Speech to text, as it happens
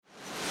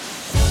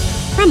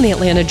From the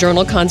Atlanta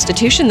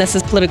Journal-Constitution, this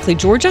is Politically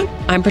Georgia.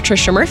 I'm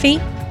Patricia Murphy.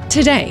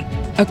 Today,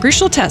 a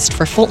crucial test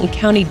for Fulton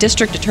County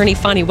District Attorney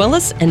Fani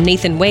Willis and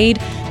Nathan Wade,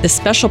 the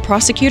special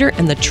prosecutor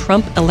in the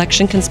Trump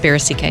election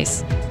conspiracy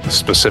case.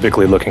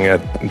 Specifically looking at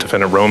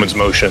Defendant Roman's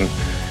motion,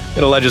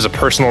 it alleges a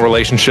personal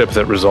relationship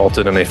that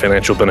resulted in a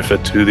financial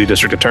benefit to the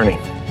district attorney,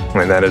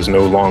 and that is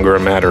no longer a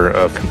matter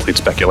of complete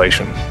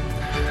speculation.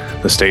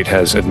 The state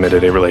has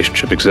admitted a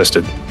relationship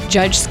existed.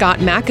 Judge Scott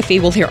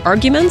McAfee will hear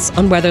arguments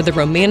on whether the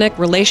romantic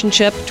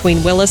relationship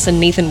between Willis and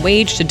Nathan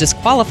Wade should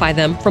disqualify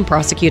them from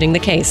prosecuting the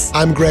case.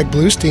 I'm Greg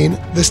Bluestein.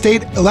 The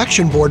state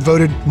election board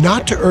voted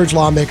not to urge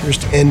lawmakers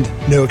to end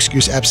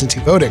no-excuse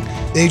absentee voting.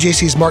 The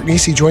AJC's Mark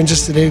Nisi joins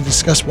us today to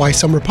discuss why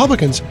some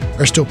Republicans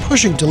are still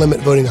pushing to limit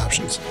voting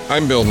options.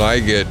 I'm Bill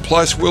Nygaard.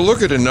 Plus, we'll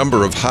look at a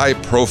number of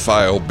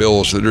high-profile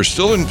bills that are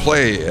still in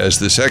play as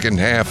the second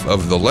half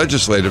of the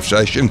legislative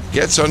session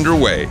gets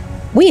underway.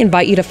 We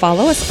invite you to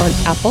follow us on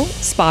Apple,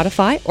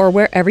 Spotify, or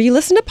wherever you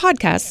listen to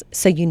podcasts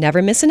so you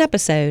never miss an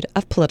episode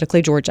of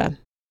Politically Georgia.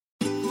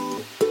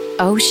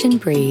 Ocean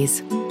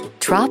breeze,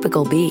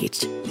 tropical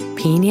beach,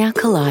 pina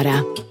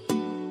colada.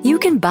 You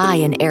can buy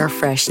an air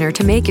freshener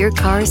to make your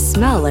car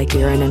smell like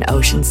you're in an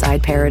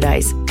oceanside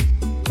paradise.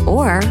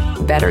 Or,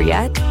 better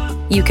yet,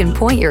 you can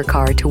point your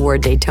car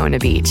toward Daytona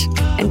Beach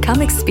and come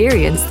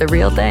experience the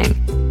real thing.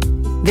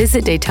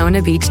 Visit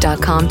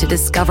DaytonaBeach.com to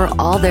discover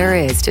all there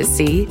is to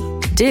see,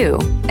 do,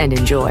 and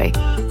enjoy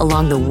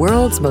along the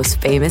world's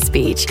most famous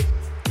beach,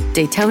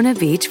 Daytona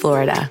Beach,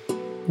 Florida.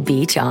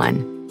 Beach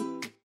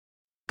on.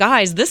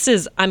 Guys, this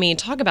is,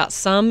 talk about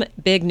some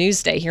big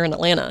news day here in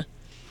Atlanta.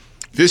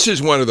 This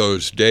is one of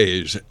those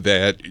days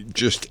that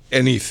just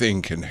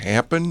anything can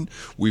happen.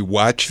 We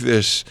watch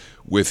this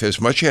with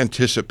as much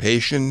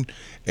anticipation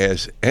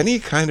as any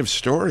kind of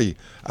story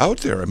out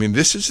there.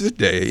 This is the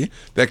day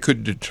that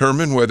could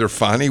determine whether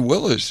Fani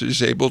Willis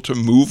is able to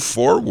move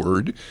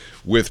forward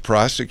with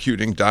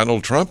prosecuting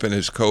Donald Trump and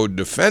his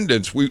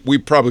co-defendants. We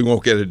probably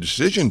won't get a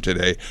decision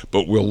today,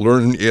 but we'll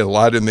learn a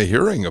lot in the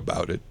hearing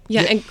about it.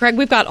 Yeah, and Greg,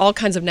 we've got all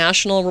kinds of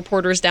national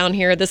reporters down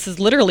here. This is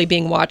literally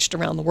being watched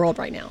around the world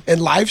right now.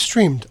 And live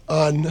streamed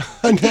on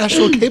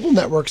national cable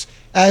networks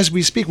as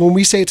we speak. When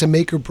we say it's a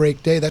make or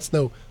break day, that's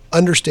no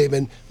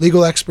understatement.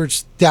 Legal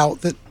experts doubt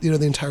that the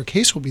entire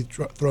case will be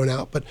thrown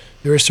out, but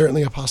there is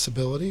certainly a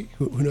possibility,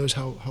 who knows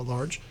how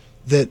large,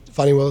 that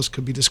Fani Willis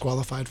could be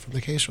disqualified from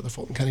the case, or the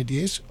Fulton County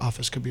DA's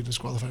office could be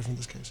disqualified from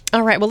this case.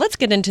 All right, well, let's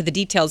get into the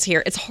details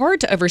here. It's hard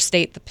to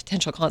overstate the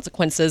potential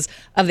consequences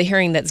of the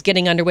hearing that's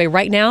getting underway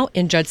right now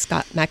in Judge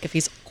Scott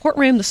McAfee's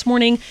courtroom this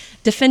morning.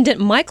 Defendant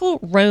Michael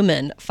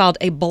Roman filed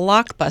a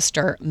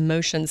blockbuster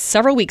motion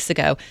several weeks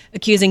ago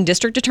accusing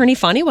District Attorney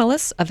Fani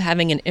Willis of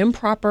having an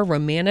improper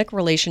romantic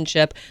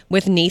relationship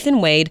with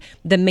Nathan Wade,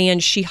 the man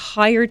she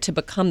hired to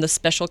become the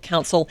special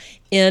counsel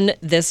in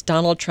this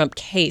Donald Trump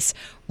case.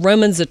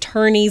 Roman's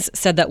attorneys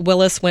said that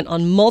Willis went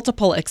on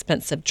multiple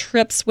expensive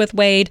trips with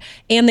Wade,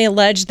 and they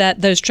alleged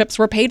that those trips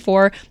were paid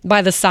for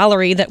by the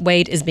salary that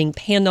Wade is being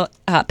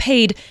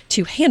paid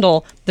to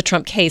handle the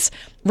Trump case.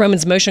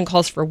 Roman's motion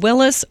calls for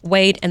Willis,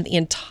 Wade, and the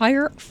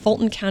entire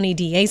Fulton County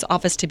DA's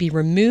office to be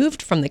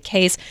removed from the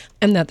case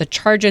and that the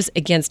charges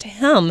against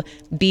him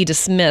be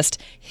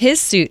dismissed. His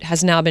suit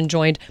has now been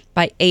joined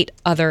by 8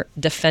 other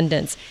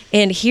defendants.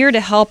 And here to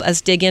help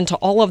us dig into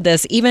all of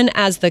this, even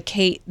as the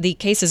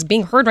case is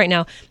being heard right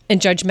now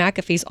in Judge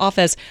McAfee's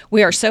office,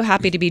 we are so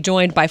happy to be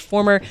joined by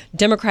former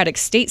Democratic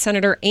state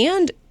senator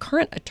and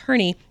current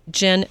attorney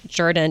Jen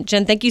Jordan.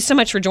 Jen, thank you so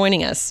much for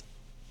joining us.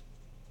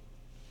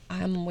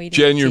 I'm waiting.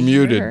 Jen, you're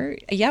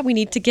muted. Yeah, we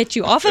need to get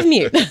you off of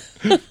mute.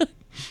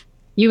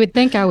 You would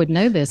think I would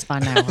know this by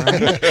now,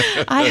 right?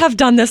 I have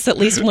done this at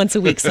least once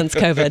a week since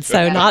COVID,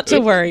 so not to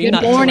worry. Good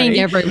morning,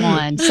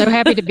 everyone. So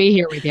happy to be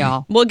here with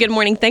y'all. Well, good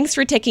morning. Thanks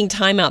for taking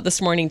time out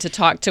this morning to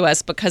talk to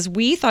us, because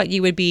we thought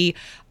you would be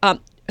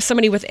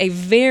somebody with a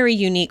very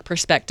unique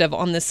perspective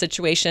on this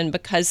situation,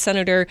 because,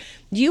 Senator,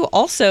 you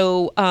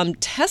also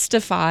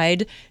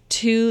testified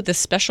to the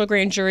special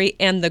grand jury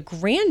and the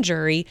grand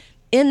jury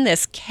in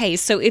this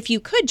case. So if you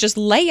could just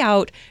lay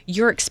out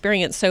your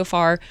experience so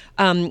far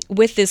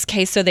with this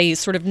case so they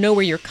sort of know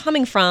where you're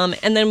coming from.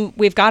 And then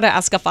we've got to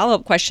ask a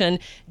follow-up question.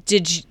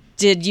 Did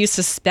you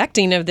suspect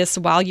any of this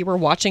while you were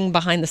watching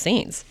behind the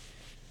scenes?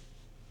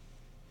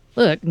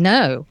 Look,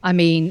 no.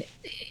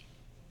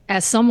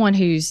 As someone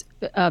who's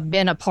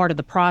been a part of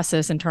the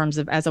process in terms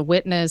of as a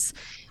witness,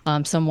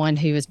 someone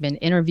who has been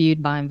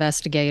interviewed by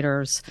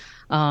investigators,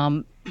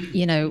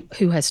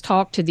 who has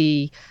talked to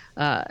the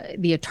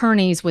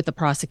attorneys with the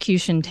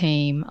prosecution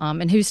team,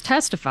 and who's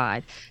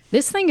testified.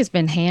 This thing has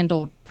been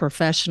handled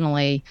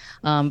professionally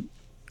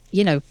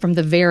from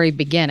the very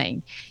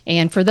beginning.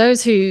 And for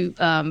those who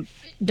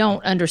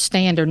don't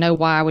understand or know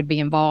why I would be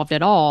involved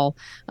at all,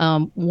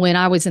 when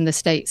I was in the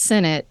state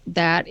Senate,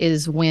 that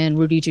is when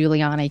Rudy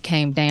Giuliani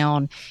came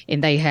down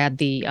and they had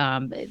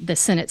the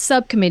Senate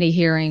subcommittee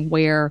hearing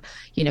where,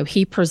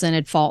 he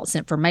presented false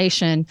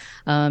information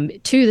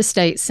to the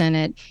state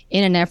Senate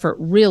in an effort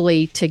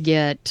really to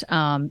get,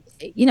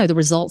 the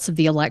results of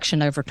the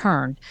election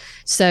overturned.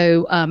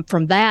 So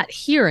from that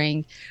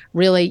hearing,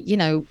 really,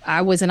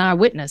 I was an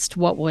eyewitness to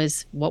what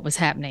was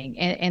happening.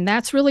 And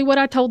that's really what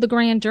I told the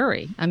grand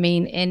jury. I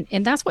mean,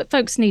 and that's what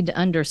folks need to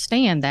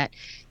understand, that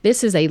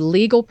this is a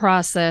legal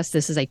process.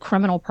 This is a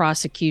criminal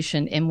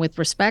prosecution. And with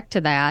respect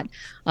to that,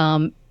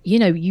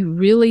 you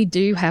really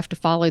do have to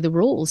follow the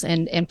rules.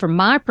 And from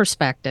my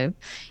perspective,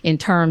 in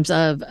terms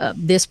of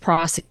this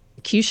prosecution,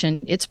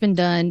 it's been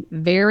done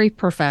very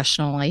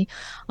professionally.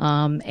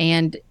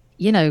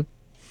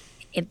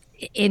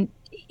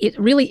 It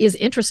really is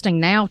interesting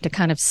now to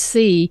kind of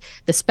see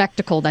the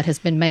spectacle that has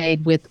been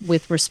made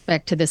with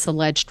respect to this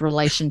alleged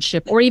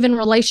relationship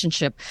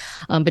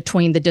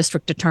between the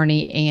district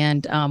attorney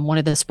and one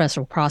of the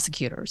special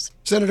prosecutors.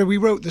 Senator, we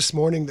wrote this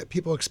morning that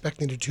people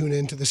expecting to tune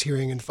into this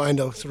hearing and find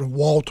a sort of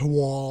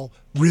wall-to-wall,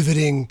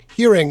 riveting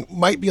hearing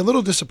might be a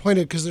little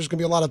disappointed because there's going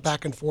to be a lot of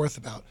back and forth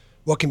about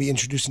what can be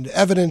introduced into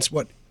evidence,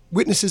 what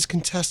witnesses can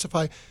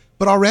testify.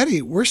 But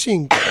already we're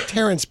seeing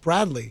Terrence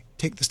Bradley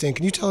take the stand.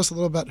 Can you tell us a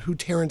little about who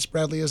Terrence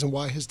Bradley is and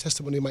why his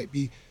testimony might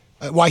be,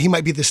 why he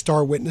might be the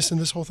star witness in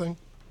this whole thing?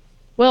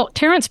 Well,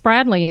 Terrence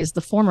Bradley is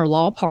the former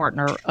law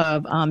partner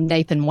of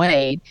Nathan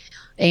Wade.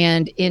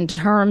 And in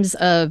terms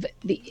of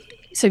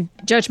so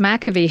Judge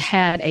McAfee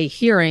had a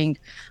hearing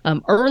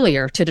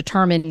earlier to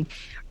determine,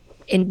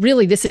 and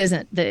really this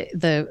isn't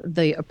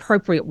the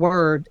appropriate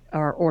word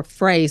or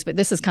phrase, but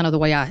this is kind of the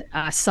way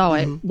I saw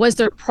it. Mm-hmm. Was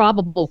there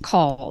probable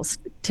cause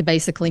to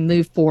basically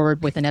move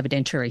forward with an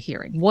evidentiary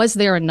hearing? Was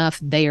there enough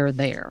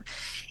there?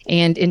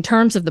 And in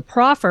terms of the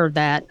proffer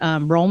that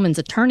Roman's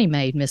attorney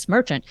made, Ms.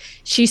 Merchant,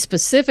 she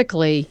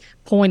specifically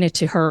pointed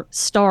to her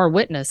star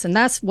witness. And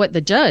that's what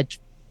the judge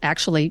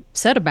actually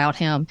said about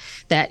him,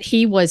 that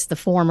he was the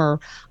former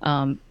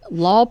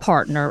law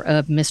partner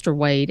of Mr.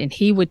 Wade, and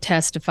he would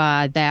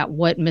testify that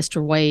what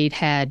Mr. Wade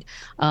had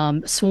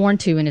sworn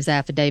to in his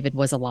affidavit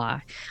was a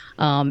lie.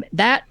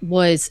 That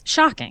was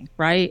shocking,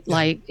 right? Yeah.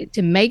 Like,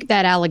 to make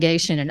that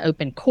allegation in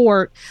open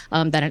court,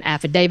 that an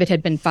affidavit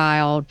had been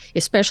filed,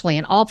 especially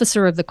an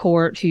officer of the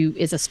court who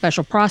is a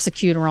special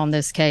prosecutor on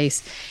this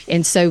case.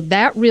 And so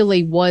that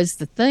really was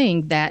the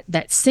thing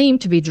that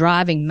seemed to be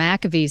driving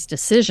McAfee's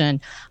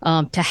decision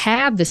to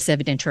have this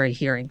evidentiary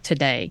hearing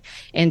today.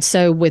 And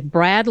so with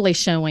Bradley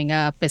showing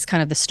up as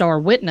kind of the star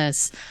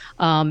witness,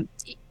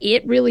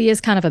 it really is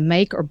kind of a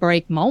make or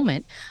break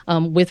moment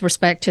with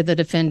respect to the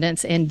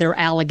defendants and their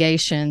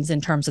allegations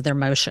in terms of their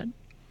motion.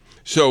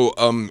 So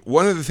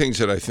one of the things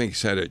that I think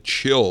sent a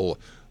chill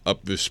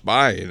up the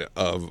spine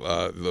of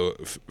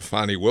the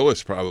Fani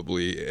Willis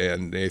probably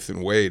and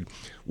Nathan Wade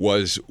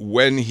was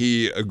when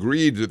he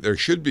agreed that there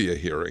should be a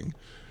hearing.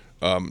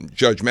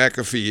 Judge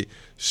McAfee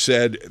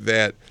said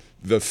that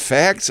the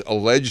facts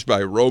alleged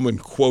by Roman,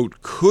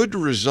 quote, could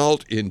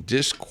result in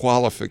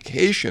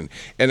disqualification.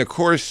 And of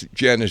course,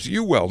 Jen, as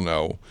you well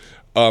know,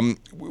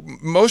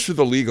 most of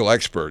the legal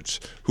experts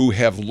who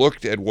have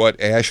looked at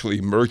what Ashley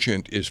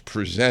Merchant is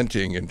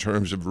presenting in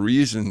terms of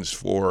reasons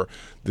for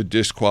the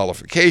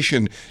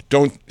disqualification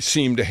don't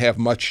seem to have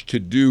much to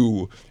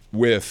do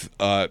with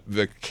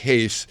the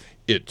case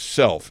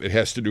itself. It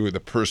has to do with a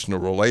personal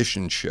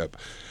relationship.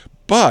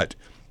 But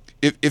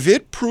if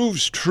it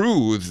proves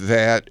true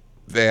that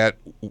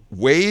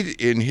Wade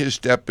in his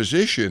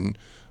deposition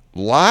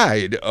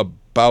lied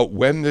about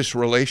when this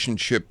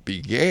relationship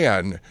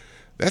began,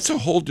 that's a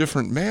whole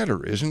different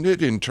matter, isn't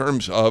it, in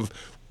terms of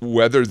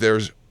whether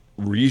there's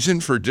reason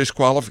for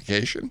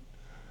disqualification?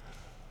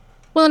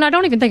 Well, and I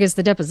don't even think it's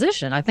the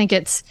deposition. I think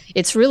it's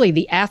really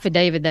the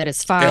affidavit that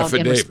is filed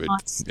in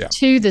response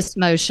to this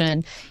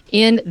motion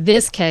in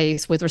this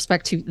case with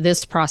respect to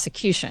this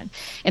prosecution.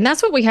 And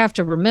that's what we have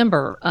to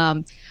remember.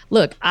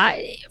 Look,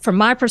 from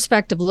my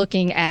perspective,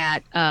 looking at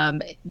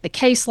the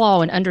case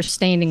law and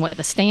understanding what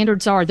the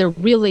standards are, there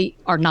really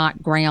are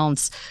not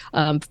grounds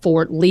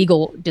for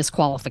legal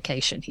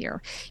disqualification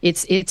here.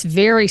 It's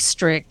very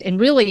strict. And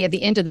really, at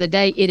the end of the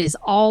day, it is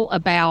all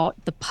about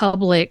the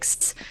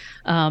public's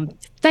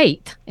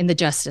faith in the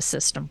justice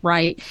system,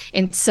 right?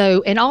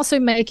 And also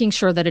making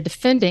sure that a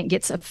defendant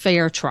gets a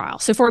fair trial.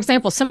 So, for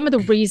example, some of the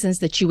reasons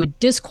that you would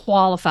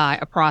disqualify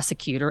a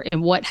prosecutor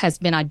and what has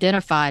been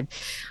identified,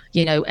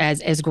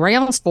 as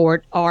grounds for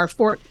it are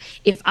for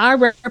if I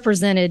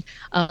represented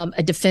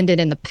a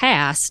defendant in the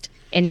past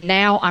and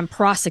now I'm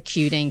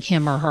prosecuting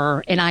him or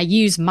her and I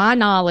use my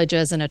knowledge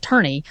as an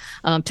attorney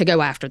to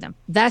go after them.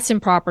 That's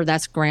improper.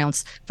 That's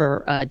grounds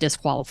for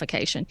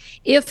disqualification.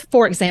 If,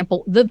 for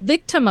example, the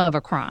victim of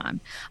a crime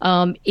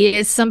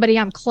is somebody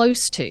I'm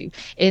close to,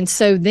 and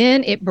so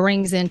then it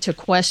brings into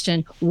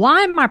question,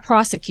 why am I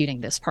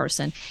prosecuting this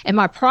person? Am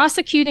I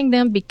prosecuting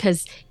them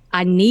because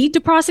I need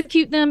to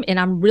prosecute them and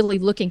I'm really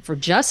looking for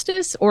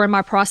justice, or am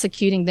I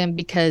prosecuting them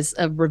because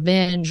of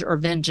revenge or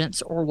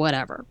vengeance or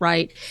whatever,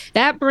 right?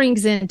 That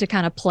brings into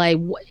kind of play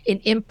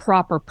an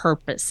improper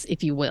purpose,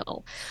 if you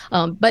will.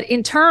 But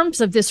in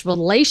terms of this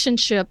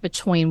relationship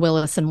between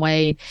Willis and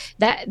Wade,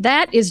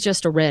 that is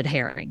just a red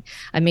herring.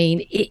 I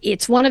mean,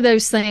 it's one of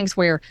those things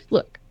where,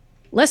 look,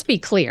 let's be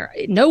clear.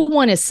 No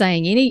one is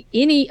saying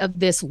any of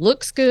this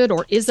looks good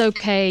or is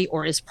okay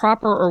or is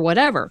proper or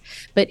whatever,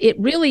 but it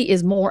really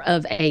is more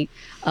of a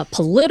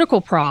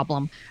political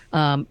problem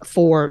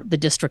for the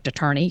district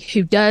attorney,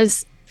 who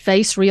does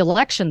face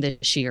re-election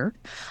this year.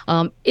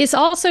 It's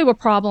also a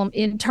problem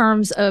in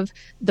terms of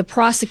the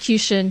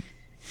prosecution,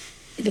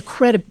 the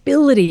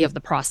credibility of the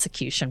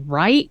prosecution,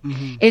 right?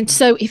 Mm-hmm. And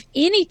so if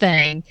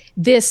anything,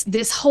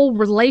 this whole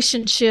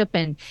relationship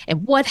and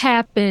what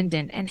happened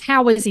and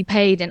how was he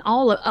paid and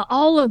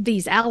all of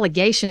these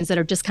allegations that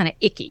are just kind of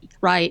icky,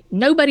 right?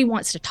 Nobody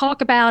wants to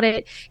talk about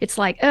it. It's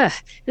like,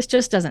 this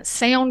just doesn't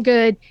sound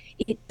good.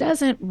 It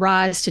doesn't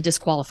rise to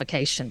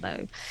disqualification,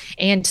 though.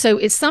 And so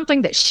it's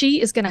something that she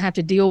is going to have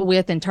to deal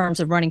with in terms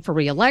of running for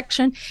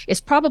re-election.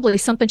 It's probably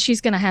something she's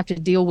going to have to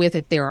deal with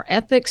if there are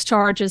ethics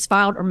charges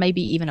filed or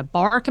maybe even a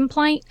bar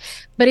complaint.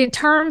 But in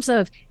terms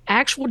of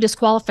actual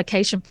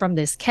disqualification from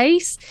this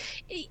case,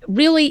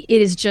 really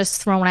it is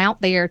just thrown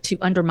out there to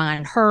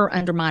undermine her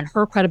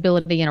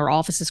credibility and her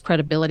office's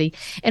credibility,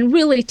 and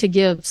really to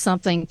give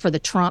something for the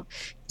Trump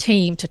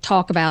team to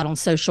talk about on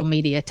social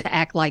media, to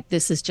act like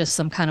this is just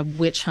some kind of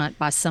witch hunt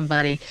by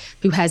somebody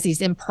who has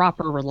these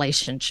improper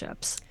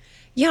relationships.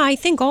 Yeah, I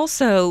think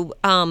also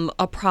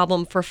a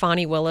problem for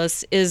Fani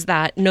Willis is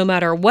that no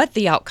matter what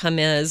the outcome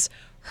is,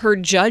 her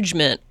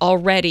judgment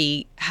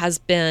already has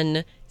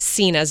been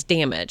seen as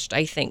damaged.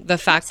 I think the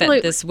fact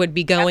that this would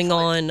be going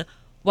on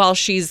while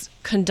she's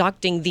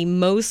conducting the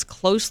most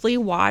closely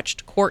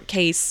watched court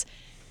case,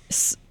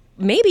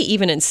 maybe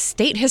even in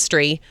state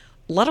history,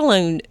 let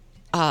alone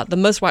the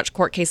most watched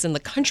court case in the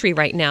country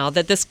right now,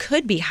 that this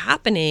could be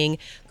happening,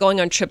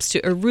 going on trips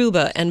to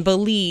Aruba and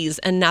Belize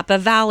and Napa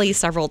Valley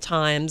several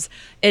times.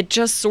 It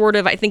just sort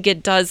of, I think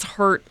it does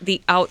hurt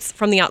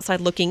from the outside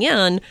looking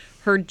in,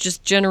 her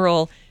just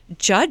general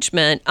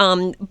judgment.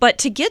 But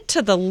to get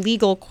to the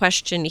legal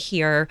question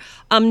here,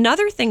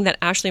 another thing that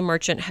Ashley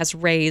Merchant has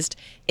raised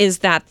is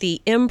that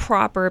the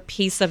improper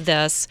piece of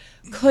this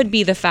could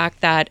be the fact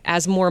that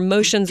as more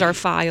motions are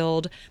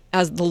filed,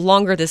 as the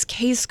longer this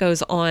case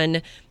goes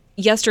on,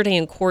 yesterday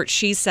in court,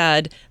 she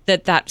said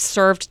that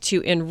served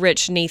to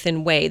enrich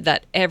Nathan Wade,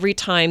 that every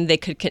time they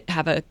could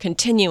have a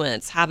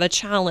continuance, have a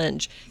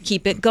challenge,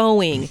 keep it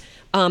going.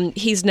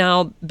 He's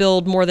now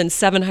billed more than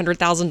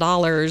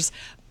 $700,000.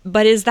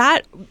 But is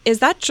that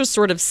just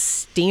sort of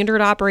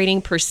standard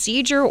operating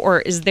procedure,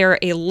 or is there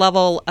a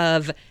level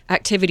of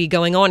activity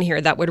going on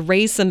here that would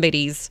raise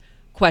somebody's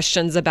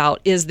questions about,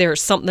 is there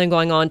something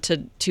going on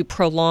to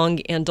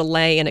prolong and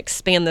delay and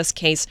expand this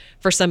case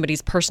for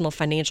somebody's personal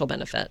financial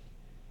benefit?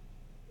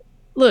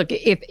 Look,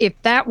 if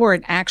that were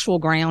an actual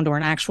ground or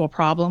an actual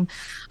problem,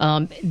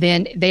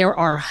 then there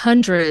are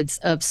hundreds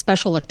of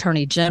special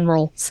attorney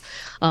generals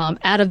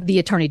out of the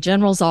attorney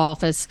general's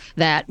office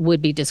that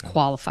would be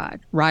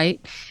disqualified,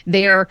 right?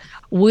 There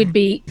would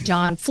be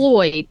John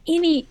Floyd,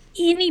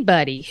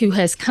 anybody who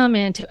has come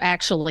in to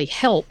actually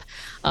help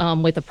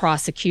with the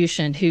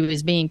prosecution who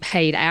is being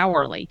paid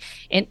hourly.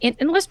 And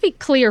let's be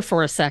clear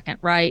for a second,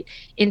 right?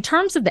 In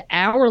terms of the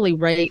hourly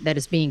rate that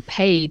is being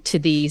paid to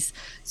these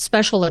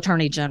special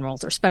attorney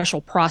generals or special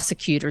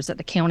prosecutors at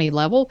the county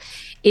level,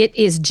 it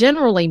is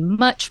generally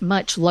much,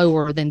 much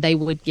lower than they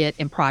would get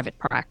in private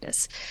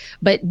practice.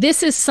 But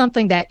this is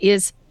something that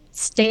is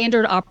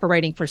standard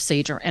operating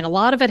procedure. And a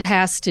lot of it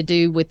has to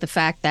do with the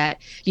fact that,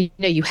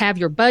 you have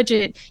your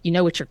budget, you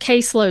know what your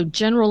caseload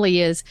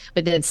generally is,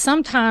 but then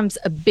sometimes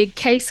a big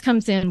case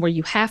comes in where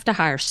you have to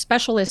hire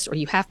specialists or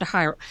you have to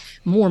hire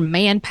more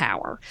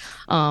manpower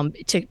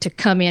to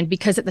come in,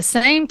 because at the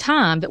same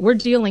time that we're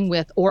dealing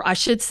with, or I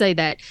should say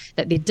that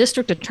the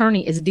district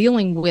attorney is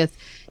dealing with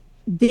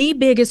the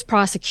biggest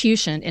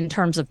prosecution in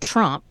terms of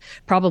Trump,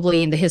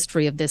 probably in the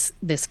history of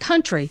this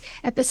country.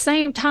 At the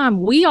same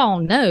time, we all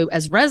know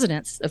as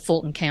residents of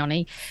Fulton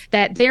County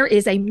that there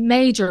is a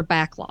major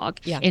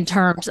backlog in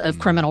terms of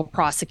criminal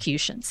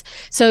prosecutions.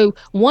 So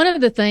one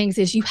of the things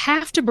is you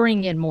have to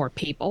bring in more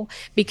people,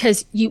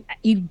 because you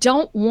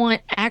don't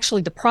want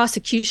actually the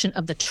prosecution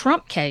of the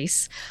Trump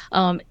case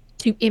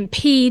to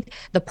impede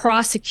the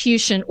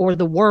prosecution or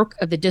the work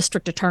of the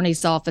district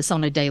attorney's office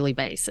on a daily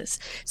basis.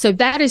 So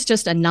that is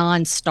just a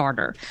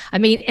non-starter. I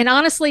mean, and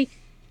honestly,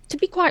 to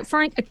be quite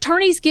frank,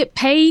 attorneys get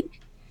paid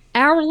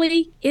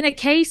hourly in a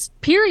case,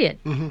 period.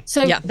 Mm-hmm.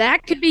 So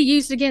that could be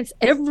used against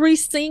every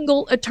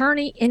single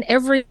attorney in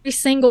every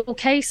single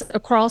case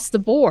across the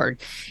board.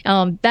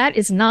 That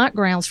is not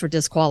grounds for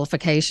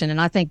disqualification,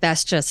 and I think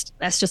that's just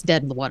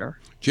dead in the water.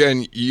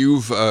 Jen,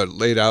 you've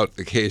laid out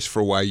the case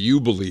for why you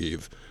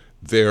believe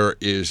there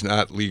is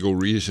not legal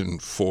reason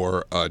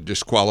for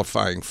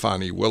disqualifying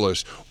Fani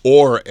Willis,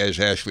 or as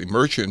Ashley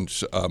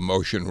Merchant's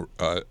motion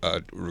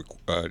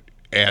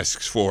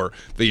asks for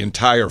the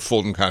entire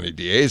Fulton County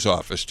DA's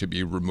office to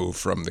be removed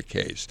from the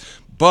case.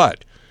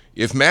 But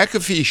if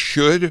McAfee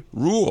should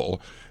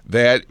rule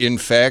that, in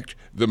fact,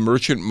 the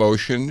Merchant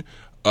motion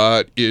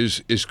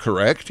is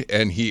correct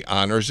and he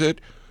honors it,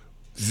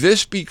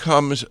 this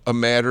becomes a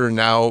matter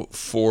now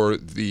for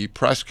the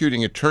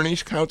Prosecuting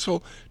Attorney's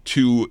Council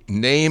to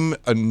name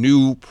a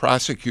new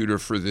prosecutor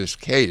for this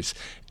case.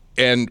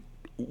 And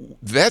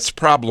that's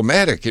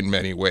problematic in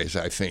many ways,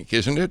 I think,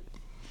 isn't it?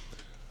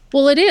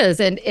 Well, it is.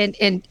 And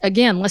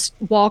again, let's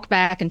walk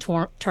back in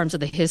terms of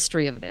the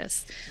history of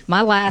this.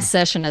 My last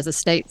session as a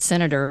state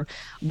senator,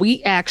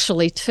 we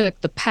actually took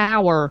the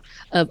power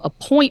of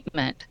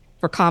appointment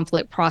for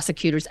conflict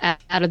prosecutors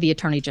out of the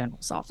Attorney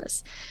General's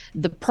office.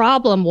 The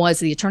problem was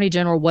the Attorney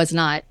General was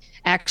not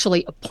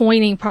actually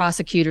appointing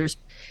prosecutors.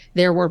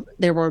 There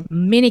were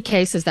many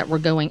cases that were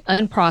going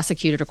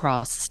unprosecuted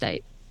across the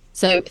state.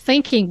 So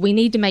thinking we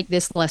need to make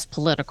this less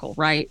political,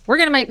 right? We're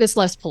going to make this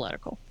less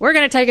political. We're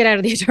going to take it out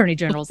of the Attorney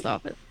General's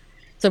office.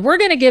 So we're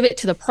going to give it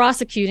to the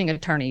Prosecuting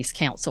Attorneys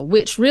Council,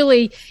 which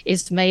really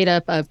is made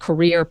up of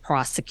career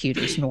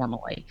prosecutors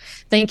normally,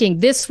 thinking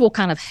this will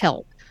kind of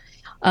help.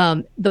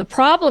 The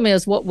problem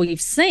is what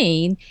we've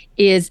seen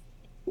is,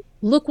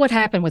 look what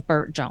happened with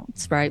Burt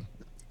Jones, right?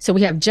 So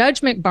we have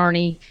Judge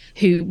McBurney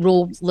who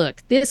ruled,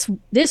 look, this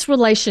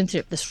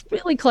relationship, this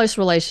really close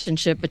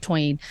relationship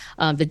between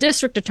the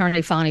district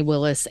attorney, Fani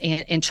Willis,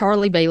 and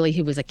Charlie Bailey,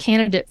 who was a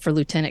candidate for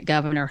lieutenant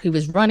governor, who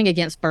was running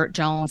against Burt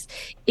Jones,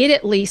 it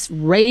at least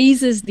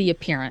raises the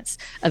appearance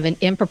of an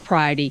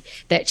impropriety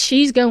that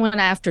she's going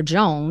after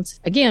Jones.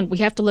 Again, we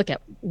have to look at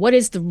what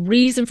is the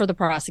reason for the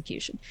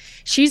prosecution.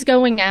 She's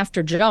going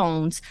after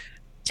Jones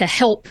to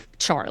help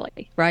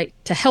Charlie, right?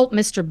 To help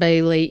Mr.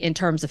 Bailey in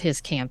terms of his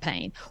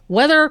campaign.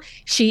 Whether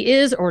she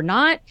is or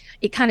not,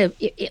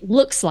 it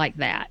looks like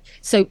that.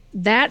 So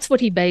that's what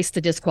he based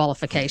the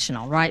disqualification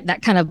on, right?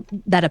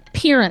 That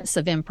appearance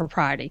of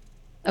impropriety.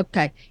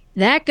 Okay,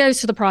 that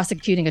goes to the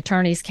Prosecuting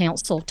Attorneys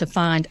Council to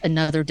find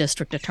another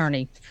district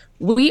attorney.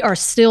 We are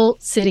still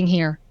sitting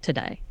here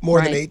today.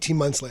 More than 18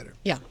 months later.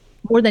 Yeah,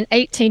 more than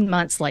 18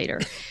 months later,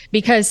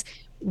 because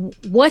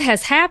what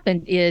has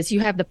happened is you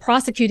have the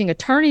Prosecuting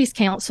Attorneys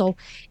Council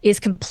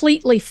is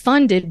completely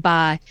funded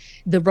by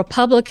the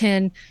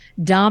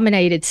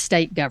Republican-dominated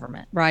state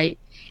government, right?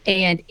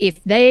 And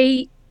if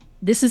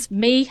this is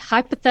me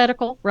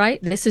hypothetical, right?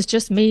 This is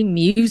just me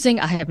musing.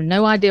 I have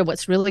no idea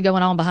what's really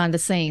going on behind the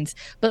scenes.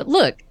 But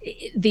look,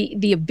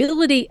 the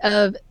ability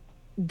of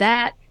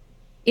that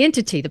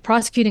entity, the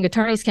Prosecuting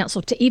Attorneys Council,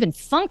 to even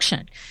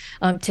function,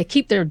 to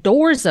keep their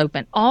doors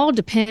open, all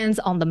depends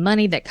on the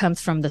money that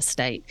comes from the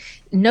state.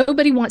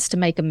 Nobody wants to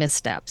make a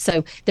misstep.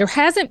 So there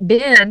hasn't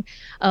been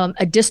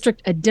a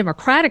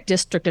Democratic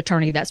district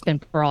attorney that's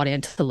been brought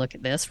in to look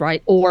at this,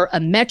 right? Or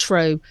a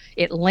Metro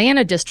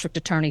Atlanta district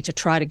attorney to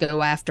try to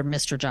go after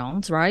Mr.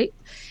 Jones, right?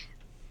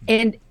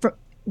 And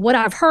what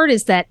I've heard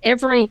is that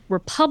every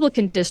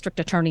Republican district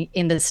attorney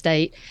in the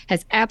state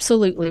has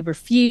absolutely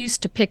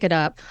refused to pick it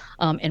up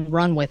and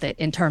run with it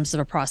in terms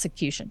of a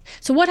prosecution.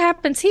 So what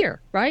happens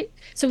here, right?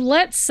 So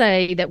let's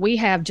say that we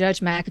have Judge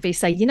McAfee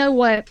say, you know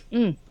what,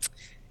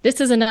 this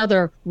is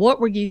another what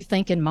were you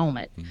thinking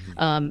moment,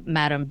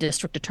 Madam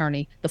District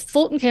Attorney. The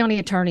Fulton County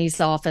Attorney's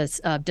Office,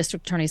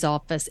 District Attorney's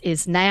Office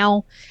is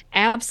now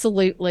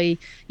absolutely,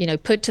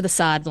 put to the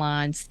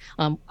sidelines.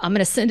 I'm going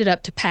to send it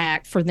up to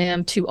PAC for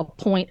them to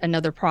appoint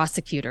another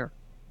prosecutor.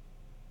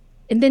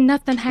 And then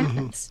nothing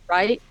happens,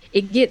 right?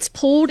 It gets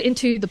pulled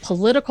into the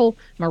political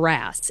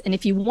morass. And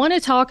if you want to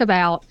talk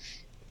about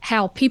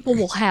how people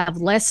will have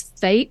less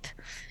faith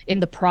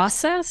in the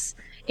process,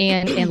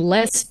 and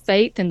less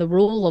faith in the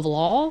rule of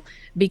law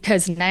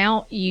because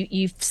now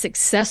you've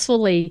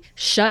successfully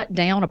shut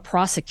down a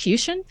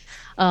prosecution,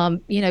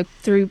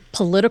 through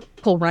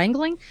political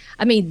wrangling.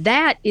 I mean,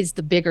 that is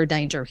the bigger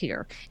danger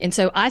here. And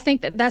so I think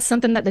that that's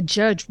something that the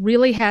judge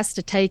really has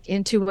to take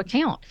into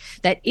account,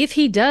 that if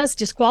he does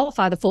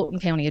disqualify the Fulton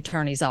County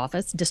Attorney's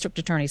Office, District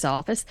Attorney's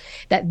Office,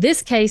 that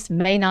this case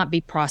may not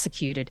be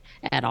prosecuted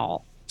at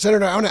all.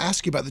 Senator, I want to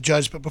ask you about the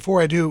judge, but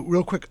before I do,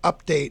 real quick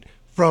update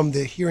from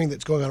the hearing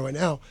that's going on right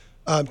now.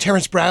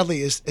 Terrence Bradley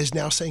is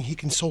now saying he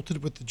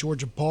consulted with the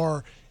Georgia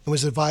Bar and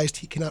was advised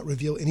he cannot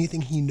reveal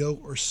anything he know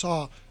or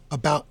saw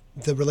about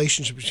the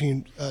relationship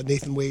between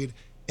Nathan Wade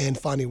and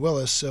Fani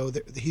Willis. So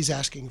he's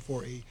asking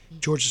for a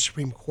Georgia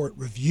Supreme Court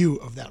review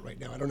of that right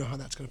now. I don't know how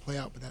that's going to play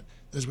out, but that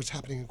is what's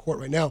happening in court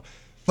right now.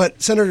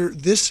 But Senator,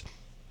 this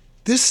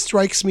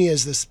strikes me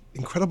as this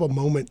incredible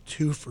moment,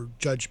 too, for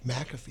Judge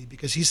McAfee,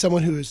 because he's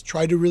someone who has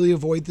tried to really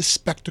avoid the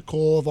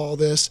spectacle of all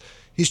this.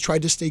 He's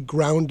tried to stay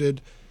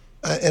grounded.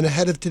 And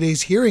ahead of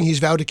today's hearing, he's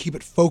vowed to keep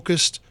it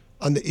focused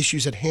on the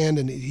issues at hand,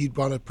 and he'd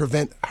want to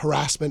prevent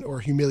harassment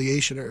or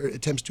humiliation or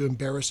attempts to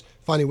embarrass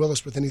Fani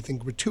Willis with anything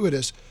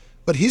gratuitous.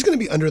 But he's going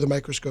to be under the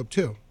microscope,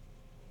 too.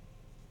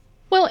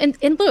 Well,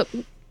 and look,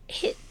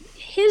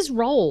 his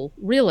role,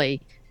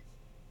 really,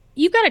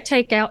 you've got to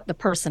take out the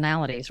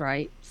personalities,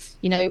 right?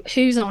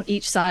 Who's on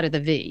each side of the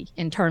V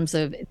in terms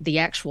of the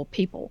actual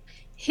people.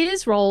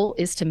 his role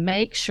is to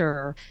make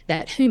sure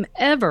that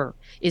whomever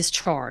is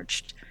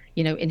charged,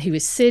 and who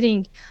is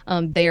sitting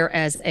there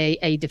as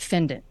a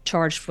defendant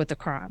charged with a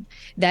crime,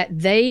 that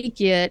they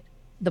get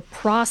the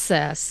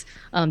process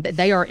that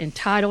they are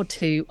entitled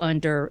to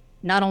under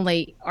not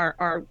only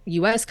our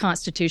U.S.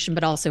 Constitution,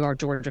 but also our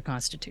Georgia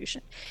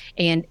Constitution.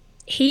 And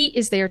he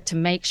is there to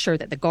make sure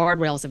that the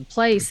guardrails in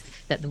place,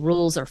 that the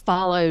rules are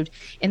followed.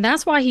 And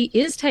that's why he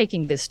is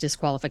taking this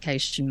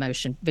disqualification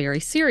motion very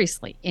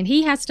seriously. And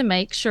he has to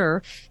make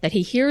sure that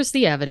he hears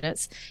the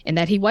evidence and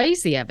that he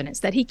weighs the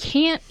evidence, that he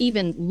can't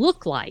even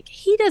look like,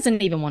 he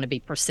doesn't even want to be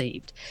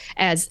perceived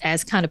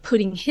as kind of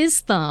putting his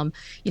thumb,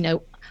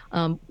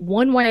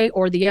 one way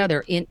or the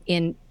other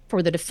in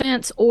for the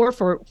defense or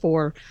for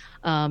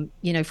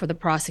the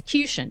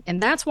prosecution.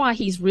 And that's why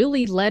he's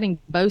really letting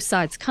both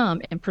sides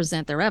come and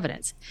present their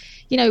evidence.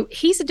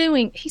 He's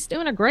doing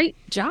a great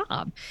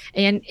job.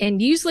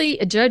 And usually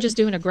a judge is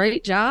doing a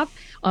great job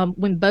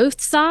when both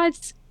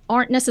sides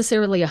aren't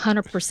necessarily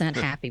 100%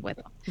 happy with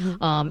them.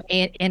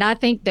 Mm-hmm. And I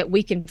think that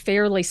we can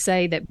fairly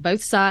say that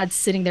both sides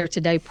sitting there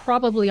today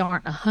probably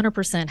aren't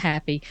 100%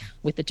 happy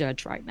with the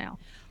judge right now.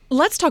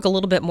 Let's talk a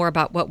little bit more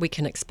about what we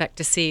can expect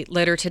to see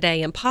later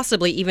today and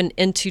possibly even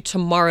into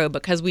tomorrow,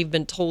 because we've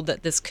been told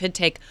that this could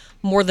take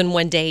more than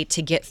one day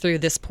to get through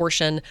this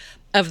portion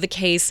of the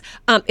case.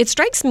 It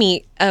strikes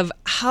me of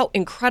how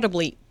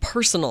incredibly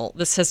personal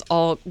this has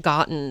all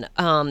gotten,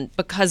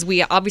 because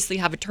we obviously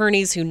have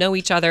attorneys who know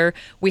each other.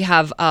 We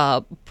have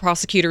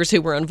prosecutors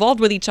who were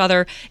involved with each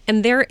other.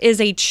 And there is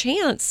a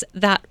chance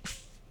that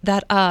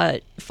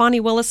Fani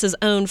Willis's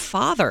own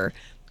father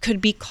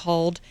could be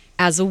called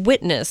as a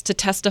witness to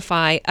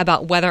testify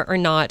about whether or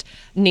not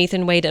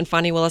Nathan Wade and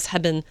Fani Willis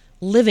had been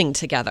living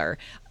together.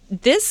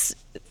 This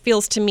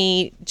feels to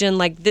me, Jen,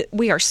 like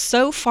we are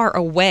so far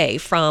away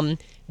from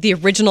the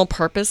original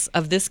purpose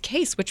of this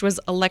case, which was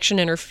election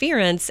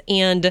interference.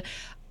 And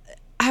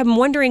I'm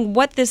wondering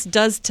what this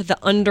does to the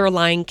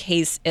underlying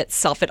case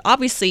itself. It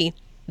obviously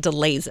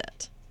delays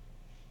it.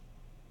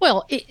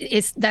 Well,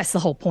 that's the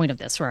whole point of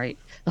this, right?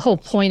 The whole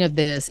point of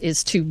this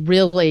is to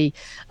really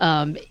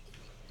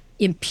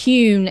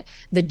impugn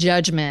the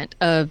judgment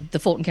of the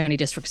Fulton County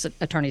District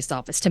Attorney's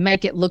Office, to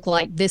make it look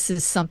like this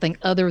is something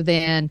other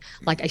than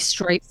like a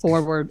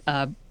straightforward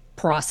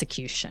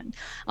prosecution.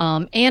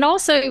 And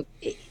also,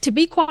 to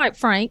be quite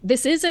frank,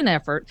 this is an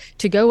effort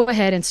to go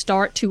ahead and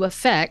start to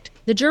affect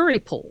the jury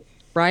pool,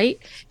 right?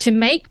 To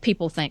make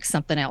people think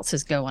something else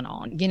is going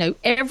on.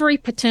 Every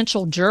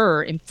potential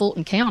juror in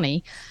Fulton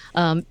County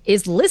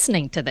is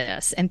listening to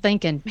this and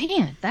thinking,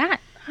 man, that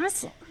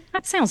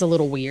sounds a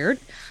little weird.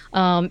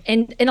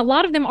 And a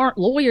lot of them aren't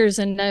lawyers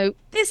and know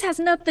this has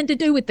nothing to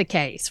do with the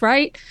case,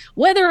 right?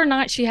 Whether or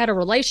not she had a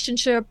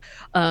relationship,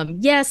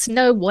 yes,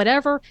 no,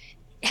 whatever,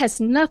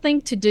 has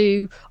nothing to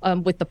do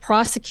with the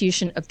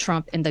prosecution of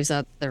Trump and those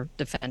other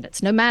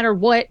defendants, no matter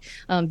what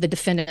the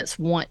defendants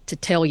want to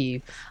tell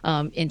you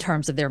in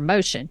terms of their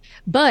motion.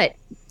 But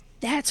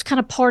that's kind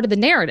of part of the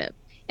narrative.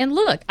 And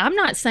look, I'm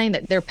not saying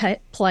that they're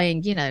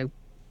playing,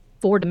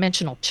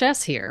 four-dimensional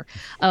chess here,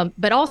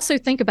 but also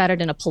think about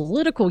it in a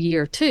political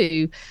year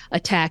too,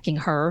 attacking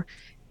her.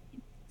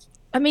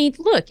 I mean,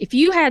 look, if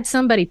you had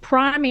somebody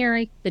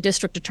primary the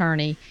district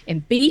attorney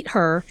and beat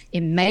her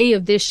in May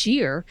of this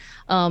year,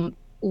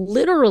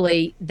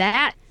 literally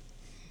that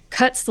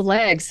cuts the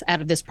legs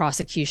out of this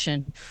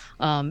prosecution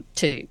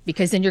too,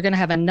 because then you're going to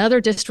have another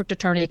district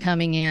attorney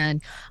coming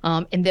in,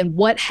 and then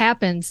what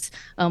happens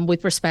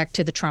with respect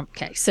to the Trump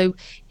case. So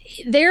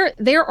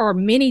there are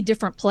many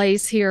different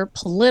plays here,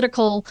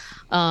 political,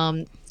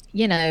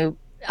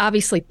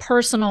 obviously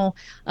personal,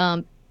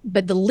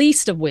 but the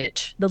least of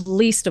which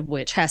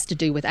has to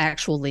do with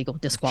actual legal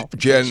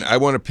disqualification. Jen, I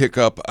want to pick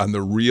up on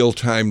the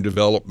real-time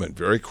development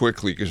very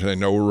quickly, because I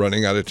know we're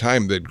running out of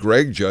time, that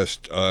Greg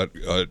just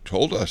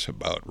told us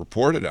about,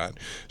 reported on.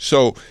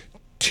 So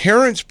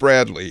Terrence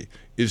Bradley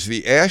is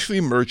the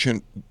Ashley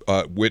Merchant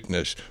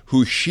witness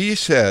who she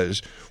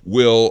says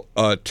will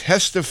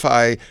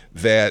testify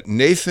that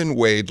Nathan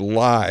Wade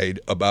lied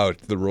about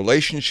the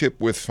relationship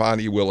with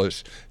Fani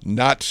Willis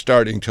not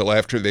starting till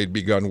after they'd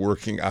begun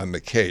working on the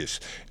case.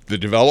 The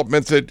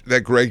development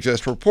that Greg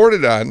just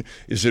reported on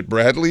is that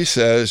Bradley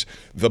says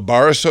the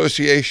Bar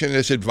Association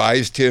has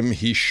advised him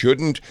he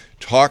shouldn't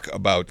talk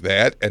about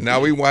that, and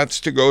now he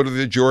wants to go to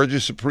the Georgia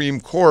Supreme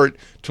Court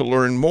to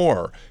learn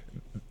more.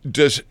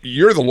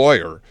 You're the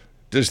lawyer.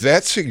 Does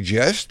that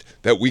suggest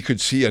that we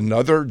could see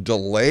another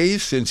delay,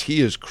 since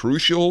he is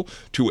crucial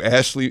to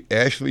Ashley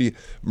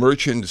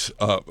Merchant's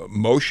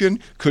motion?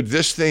 Could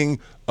this thing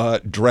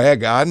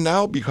drag on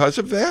now because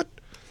of that?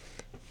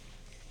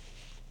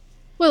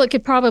 Well, it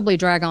could probably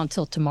drag on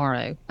till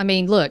tomorrow. I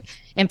mean, look,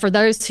 and for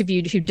those of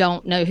you who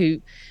don't know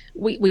who,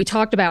 we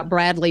talked about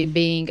Bradley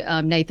being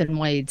Nathan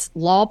Wade's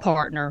law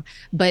partner,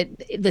 but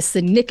the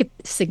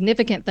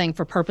significant thing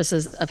for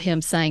purposes of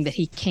him saying that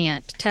he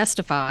can't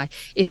testify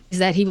is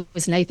that he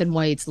was Nathan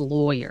Wade's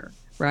lawyer,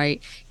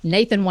 right?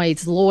 Nathan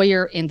Wade's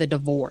lawyer in the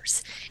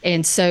divorce.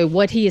 And so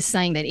what he is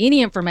saying that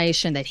any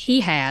information that he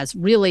has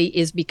really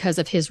is because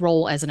of his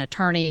role as an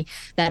attorney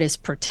that is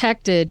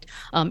protected.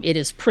 It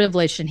is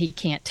privileged and he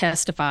can't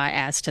testify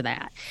as to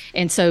that.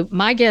 And so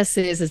my guess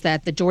is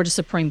that the Georgia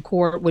Supreme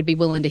Court would be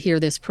willing to hear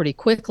this pretty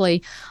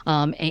quickly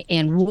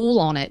and rule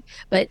on it.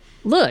 But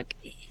look,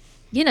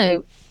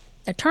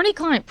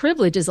 attorney-client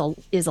privilege is a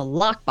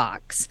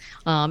lockbox,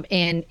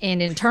 and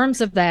in terms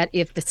of that,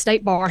 if the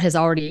state bar has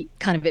already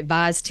kind of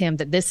advised him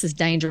that this is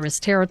dangerous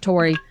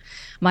territory,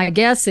 my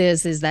guess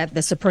is that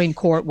the Supreme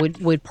Court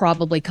would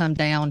probably come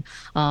down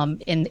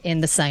in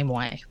the same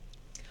way.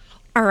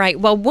 All right.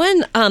 Well,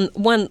 one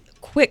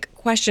quick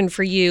question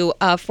for you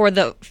for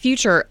the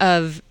future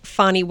of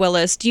Fani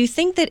Willis. Do you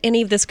think that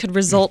any of this could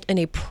result in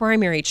a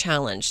primary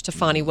challenge to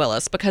Fani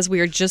Willis? Because we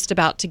are just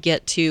about to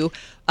get to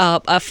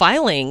a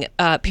filing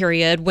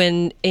period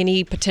when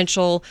any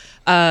potential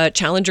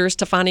challengers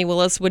to Fani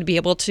Willis would be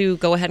able to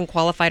go ahead and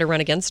qualify to run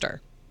against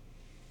her.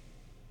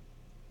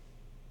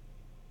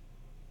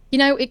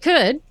 It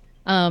could.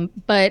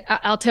 But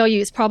I'll tell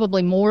you, it's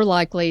probably more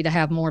likely to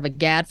have more of a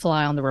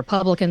gadfly on the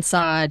Republican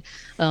side,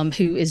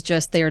 who is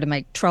just there to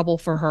make trouble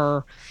for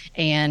her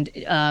and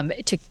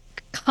to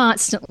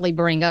constantly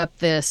bring up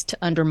this to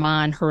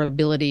undermine her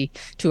ability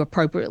to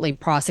appropriately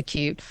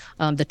prosecute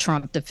the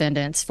Trump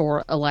defendants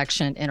for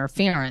election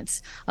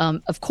interference.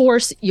 Of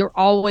course, you're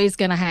always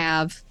going to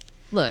have,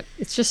 look,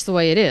 it's just the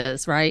way it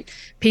is, right?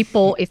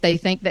 People, if they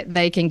think that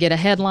they can get a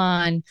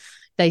headline,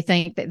 they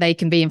think that they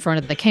can be in front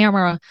of the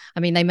camera. I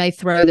mean, they may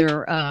throw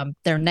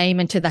their name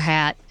into the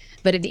hat.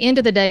 But at the end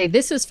of the day,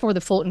 this is for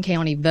the Fulton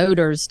County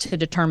voters to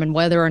determine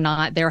whether or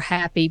not they're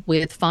happy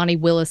with Fani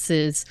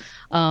Willis's,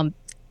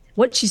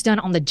 what she's done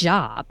on the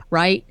job,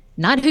 right?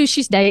 Not who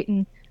she's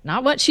dating,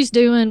 not what she's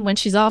doing when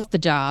she's off the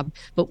job,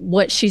 but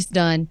what she's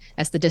done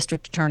as the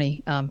district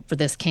attorney for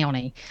this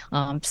county.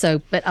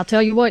 But I'll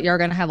tell you what, you're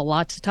going to have a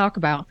lot to talk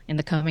about in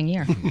the coming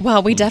year.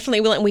 Well, we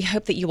definitely will, and we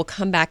hope that you will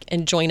come back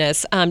and join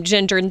us.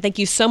 Jen Durden, thank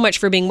you so much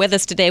for being with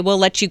us today. We'll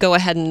let you go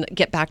ahead and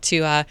get back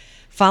to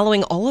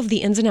following all of the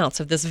ins and outs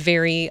of this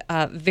very,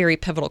 very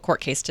pivotal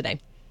court case today.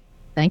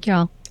 Thank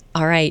y'all.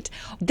 All right.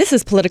 This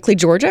is Politically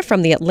Georgia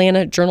from the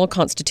Atlanta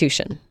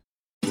Journal-Constitution.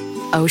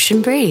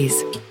 Ocean breeze,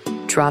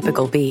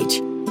 tropical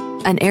beach.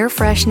 An air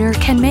freshener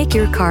can make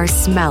your car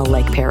smell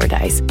like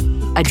paradise.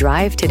 A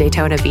drive to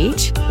Daytona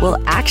Beach will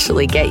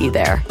actually get you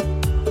there.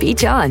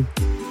 Beach on.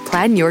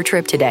 Plan your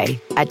trip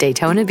today at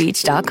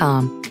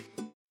DaytonaBeach.com.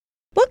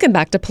 Welcome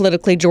back to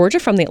Politically Georgia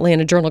from the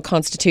Atlanta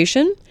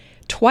Journal-Constitution.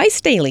 Twice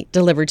daily,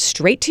 delivered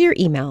straight to your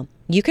email,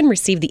 you can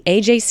receive the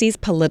AJC's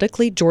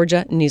Politically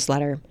Georgia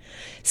newsletter.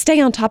 Stay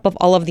on top of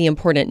all of the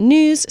important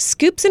news,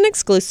 scoops, and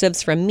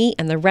exclusives from me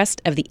and the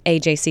rest of the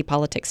AJC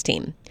Politics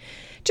team.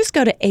 Just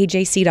go to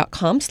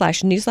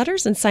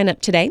ajc.com/newsletters and sign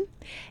up today.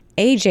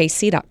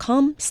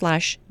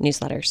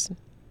 ajc.com/newsletters.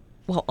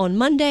 Well, on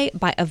Monday,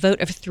 by a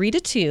vote of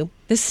 3-2,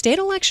 the state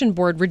election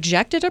board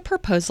rejected a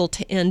proposal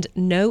to end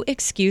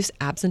no-excuse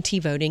absentee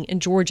voting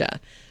in Georgia.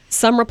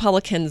 Some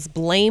Republicans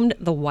blamed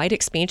the wide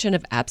expansion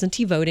of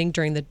absentee voting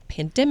during the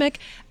pandemic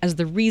as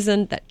the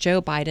reason that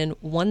Joe Biden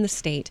won the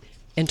state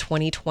in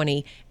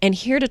 2020. And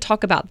here to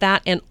talk about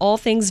that and all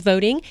things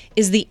voting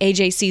is the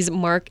AJC's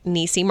Mark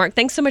Nisi. Mark,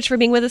 thanks so much for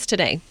being with us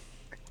today.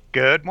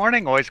 Good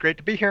morning. Always great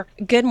to be here.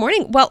 Good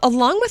morning. Well,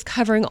 along with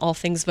covering all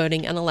things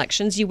voting and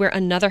elections, you wear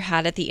another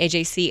hat at the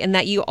AJC, and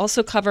that you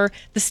also cover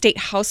the State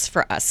House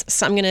for us.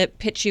 So I'm going to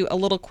pitch you a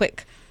little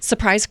quick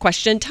surprise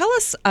question. Tell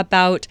us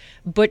about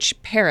Butch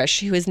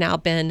Parrish, who has now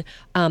been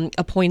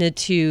appointed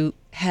to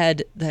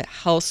head the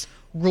House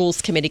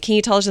Rules Committee. Can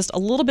you tell us just a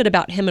little bit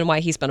about him and why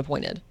he's been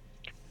appointed?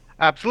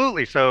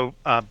 Absolutely. So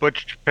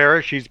Butch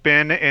Parrish, he's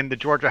been in the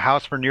Georgia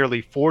House for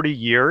nearly 40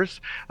 years.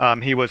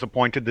 He was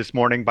appointed this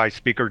morning by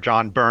Speaker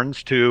John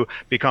Burns to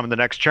become the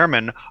next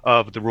chairman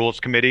of the Rules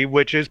Committee,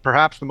 which is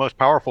perhaps the most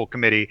powerful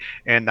committee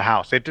in the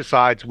House. It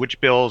decides which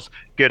bills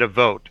get a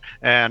vote.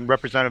 And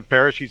Representative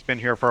Parrish, he's been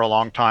here for a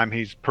long time.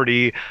 He's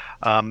pretty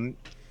well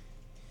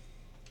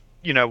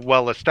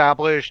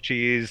established.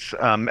 He's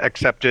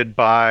accepted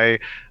by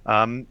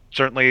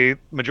certainly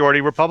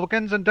majority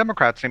Republicans, and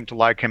Democrats seem to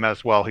like him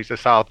as well. He's a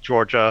South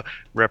Georgia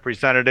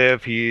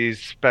representative.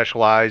 He's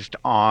specialized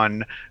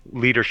on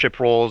leadership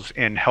roles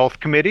in health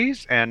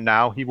committees, and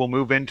now he will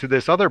move into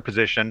this other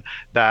position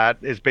that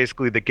is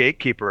basically the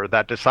gatekeeper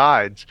that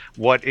decides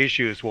what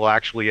issues will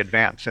actually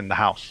advance in the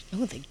House.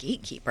 Oh, the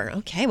gatekeeper.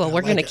 Okay, well,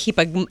 we're going to keep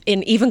an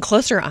even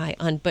closer eye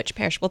on Butch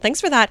Parrish. Well, thanks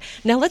for that.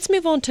 Now let's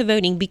move on to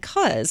voting,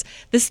 because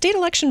the State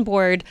Election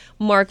Board,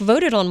 Mark,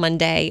 voted on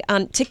Monday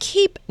to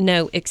keep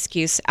no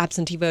excuse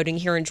absentee voting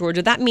here in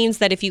Georgia. That means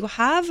that if you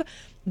have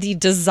the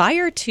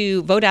desire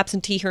to vote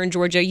absentee here in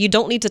Georgia, you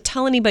don't need to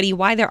tell anybody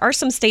why. There are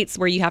some states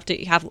where you have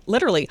to have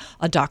literally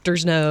a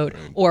doctor's note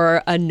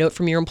or a note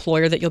from your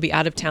employer that you'll be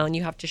out of town.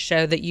 You have to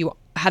show that you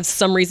have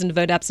some reason to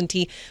vote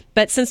absentee.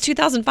 But since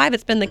 2005,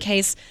 it's been the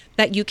case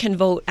that you can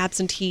vote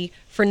absentee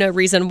for no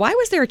reason. Why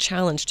was there a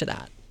challenge to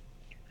that?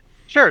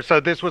 Sure. So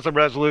this was a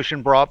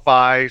resolution brought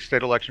by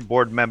State Election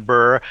Board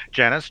member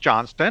Janice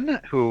Johnston,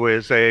 who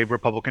is a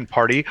Republican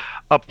Party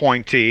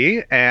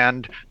appointee.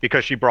 And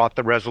because she brought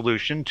the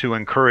resolution to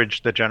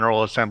encourage the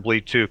General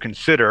Assembly to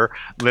consider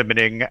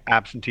limiting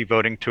absentee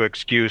voting to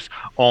excuse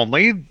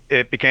only,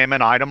 it became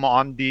an item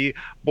on the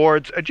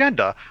board's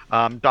agenda.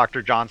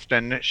 Dr.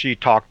 Johnston, she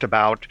talked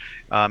about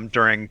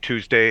during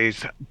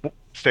Tuesday's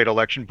State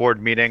Election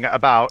Board meeting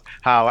about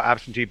how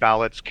absentee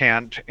ballots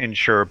can't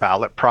ensure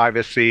ballot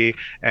privacy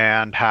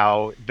and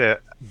how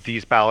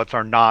these ballots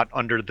are not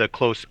under the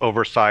close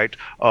oversight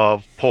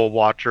of poll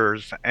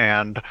watchers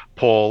and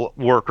poll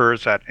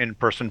workers at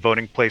in-person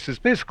voting places.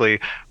 Basically,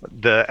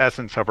 the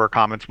essence of her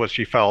comments was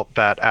she felt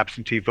that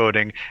absentee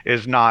voting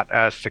is not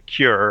as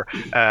secure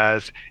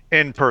as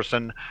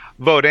in-person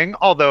voting,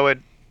 although it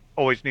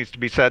always needs to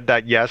be said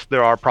that yes,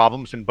 there are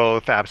problems in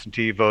both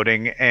absentee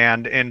voting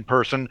and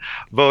in-person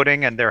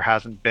voting, and there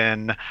hasn't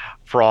been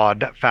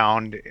fraud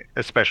found,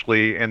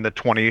 especially in the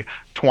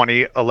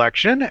 2020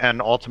 election.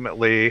 And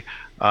ultimately,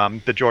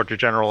 the Georgia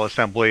General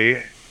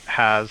Assembly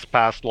has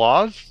passed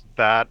laws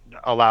that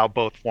allow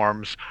both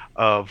forms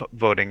of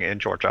voting in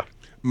Georgia.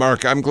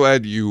 Mark, I'm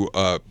glad you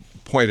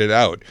pointed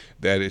out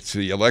that it's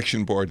the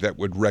election board that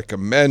would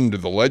recommend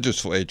the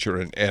legislature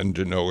an end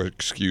to no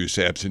excuse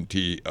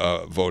absentee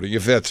voting,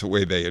 if that's the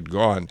way they had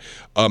gone.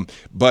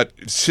 But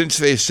since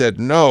they said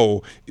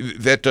no,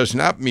 that does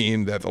not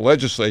mean that the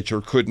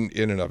legislature couldn't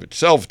in and of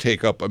itself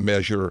take up a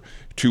measure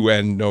to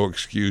end no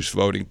excuse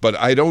voting. But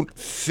I don't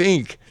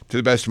think, to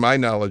the best of my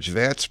knowledge,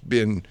 that's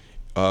been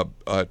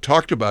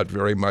talked about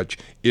very much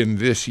in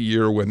this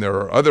year when there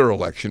are other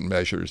election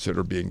measures that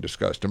are being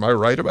discussed. Am I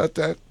right about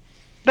that?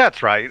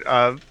 That's right.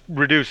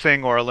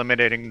 Reducing or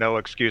eliminating no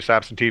excuse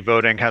absentee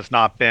voting has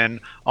not been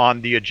on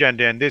the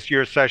agenda in this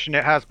year's session.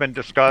 It has been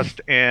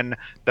discussed in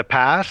the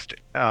past,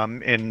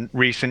 in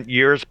recent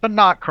years, but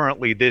not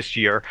currently this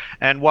year.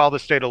 And while the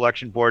State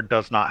Election Board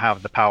does not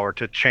have the power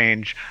to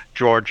change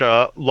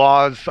Georgia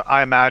laws,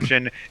 I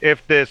imagine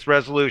if this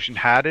resolution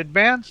had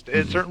advanced,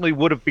 it certainly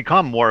would have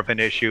become more of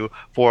an issue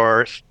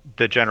for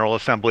the General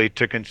Assembly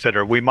to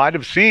consider. We might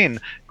have seen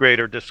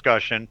greater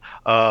discussion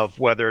of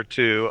whether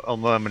to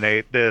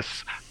eliminate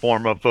this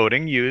form of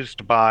voting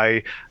used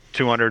by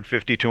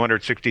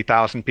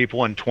 260,000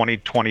 people in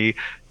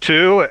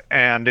 2022,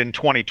 and in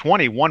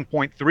 2020,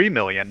 1.3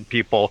 million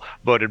people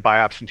voted by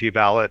absentee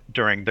ballot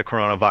during the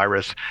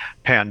coronavirus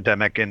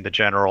pandemic in the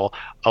general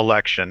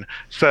election.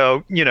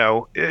 So,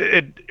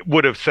 it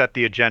would have set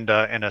the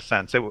agenda in a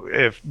sense.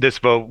 If this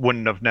vote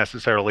wouldn't have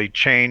necessarily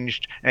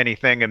changed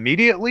anything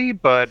immediately,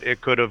 but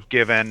it could have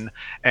given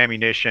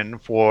ammunition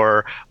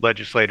for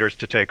legislators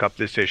to take up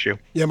this issue.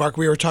 Yeah, Mark,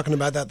 we were talking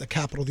about that at the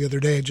Capitol the other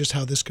day, just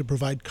how this could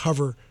provide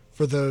cover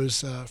for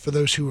those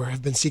who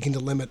have been seeking to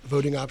limit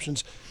voting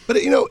options. But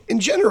in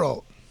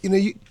general,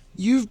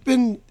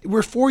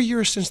 we're 4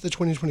 years since the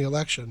 2020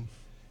 election,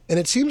 and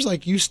it seems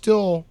like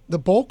the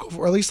bulk of,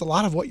 or at least a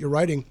lot of what you're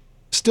writing,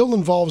 still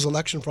involves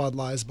election fraud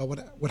lies about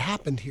what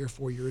happened here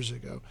 4 years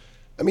ago.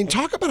 I mean,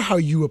 talk about how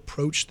you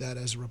approach that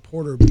as a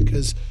reporter,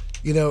 because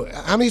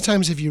how many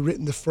times have you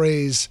written the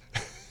phrase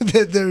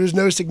that there is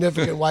no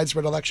significant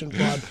widespread election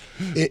fraud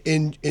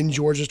in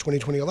Georgia's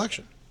 2020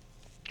 election?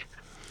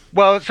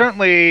 Well,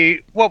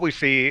 certainly what we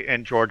see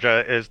in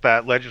Georgia is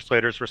that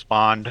legislators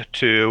respond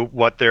to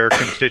what their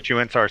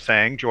constituents are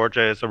saying.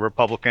 Georgia is a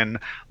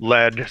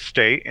Republican-led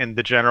state in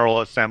the General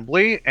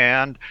Assembly,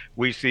 and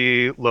we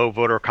see low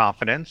voter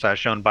confidence, as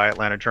shown by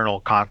Atlanta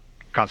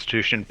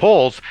Journal-Constitution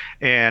polls,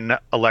 in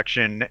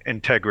election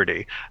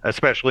integrity,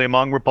 especially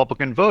among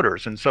Republican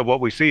voters. And so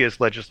what we see is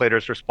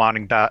legislators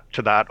responding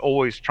to that,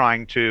 always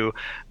trying to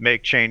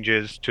make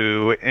changes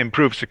to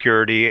improve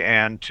security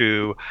and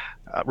to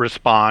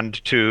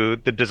respond to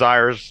the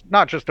desires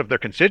not just of their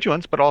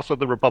constituents, but also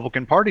the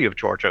Republican Party of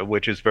Georgia,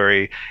 which is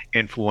very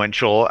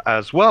influential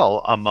as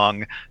well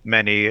among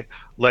many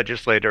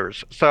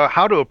legislators. So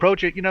how to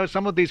approach it?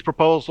 Some of these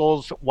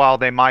proposals, while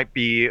they might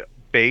be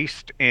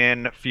based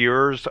in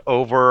fears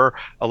over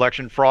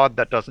election fraud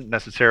that doesn't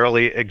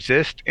necessarily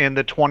exist in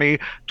the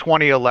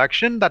 2020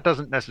 election, that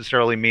doesn't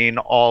necessarily mean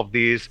all of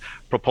these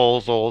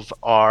proposals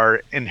are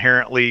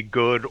inherently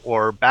good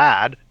or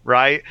bad,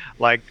 right?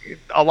 Like,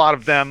 a lot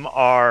of them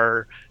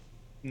are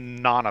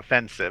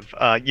non-offensive.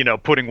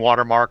 Putting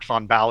watermarks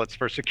on ballots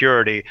for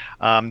security.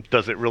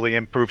 Does it really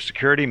improve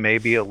security?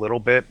 Maybe a little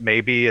bit.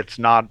 Maybe it's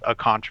not a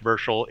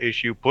controversial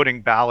issue.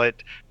 Putting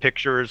ballot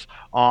pictures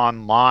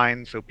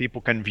online so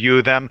people can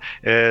view them,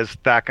 is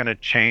that going to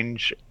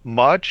change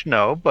much?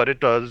 No, but it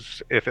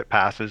does, if it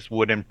passes,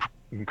 would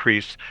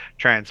increase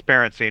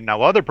transparency.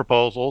 Now, other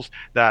proposals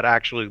that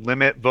actually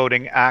limit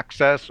voting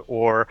access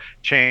or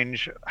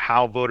change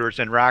how voters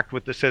interact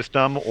with the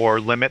system or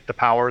limit the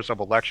powers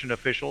of election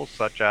officials,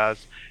 such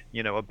as,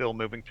 a bill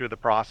moving through the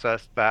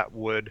process that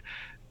would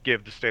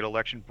give the State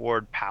Election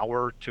Board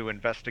power to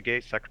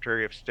investigate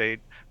Secretary of State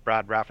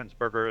Brad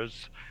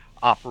Raffensperger's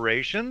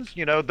operations.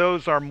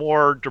 Those are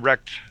more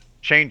direct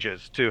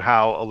changes to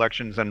how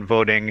elections and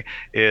voting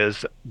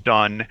is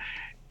done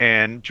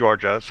in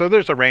Georgia. So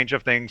there's a range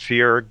of things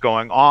here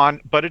going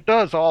on, but it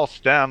does all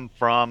stem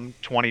from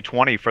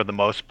 2020 for the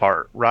most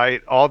part,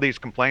 right? All these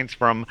complaints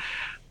from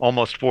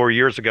almost 4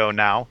 years ago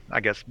now,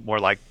 I guess more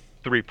like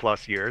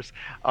 3+ years,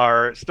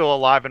 are still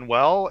alive and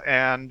well,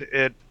 and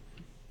it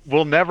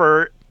will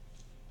never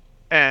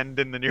end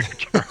in the near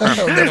term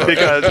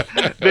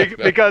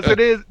because it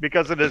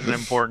is an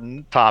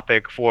important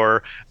topic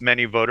for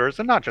many voters,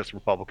 and not just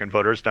Republican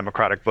voters,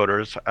 Democratic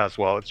voters as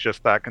well. It's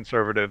just that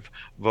conservative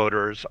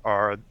voters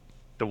are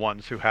the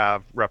ones who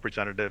have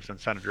representatives and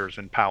senators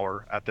in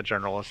power at the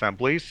General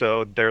Assembly,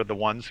 so they're the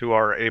ones who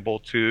are able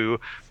to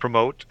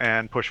promote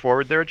and push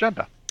forward their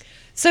agenda.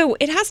 So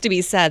it has to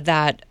be said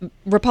that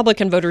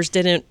Republican voters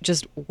didn't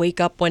just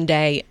wake up one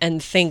day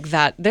and think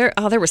that there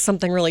was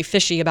something really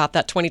fishy about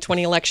that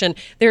 2020 election.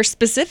 There are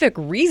specific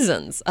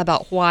reasons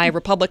about why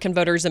Republican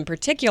voters in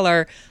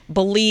particular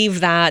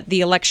believe that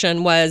the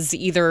election was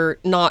either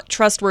not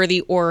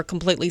trustworthy or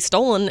completely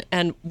stolen.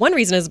 And one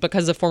reason is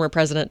because of former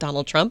President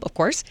Donald Trump, of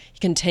course. He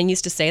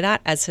continues to say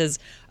that as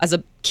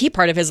a key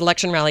part of his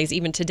election rallies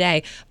even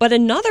today. But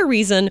another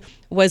reason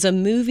was a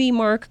movie,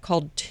 Mark,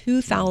 called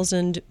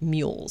 2000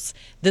 Mules.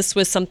 This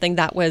was something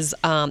that was,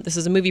 this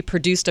is a movie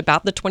produced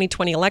about the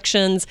 2020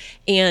 elections.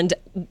 And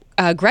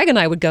Greg and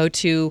I would go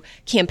to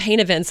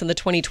campaign events in the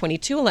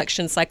 2022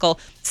 election cycle.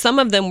 Some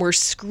of them were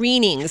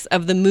screenings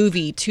of the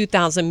movie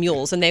 2000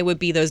 Mules, and they would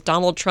be those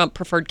Donald Trump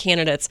preferred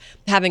candidates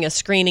having a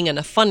screening and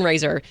a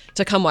fundraiser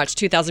to come watch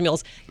 2000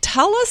 Mules.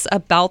 Tell us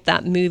about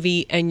that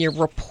movie and your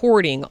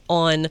reporting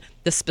on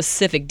the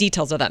specific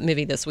details of that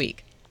movie this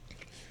week.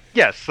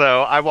 Yes,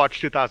 so I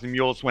watched 2000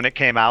 Mules when it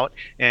came out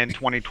in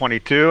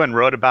 2022 and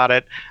wrote about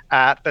it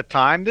at the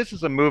time. This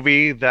is a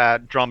movie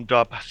that drummed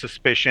up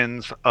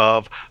suspicions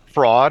of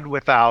fraud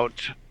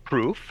without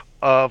proof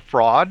of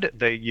fraud.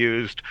 They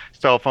used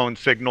cell phone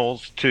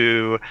signals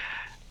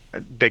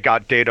they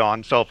got data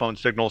on cell phone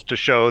signals to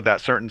show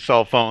that certain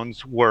cell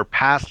phones were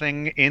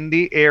passing in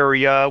the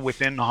area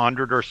within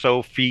 100 or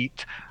so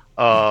feet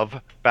of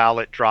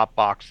ballot drop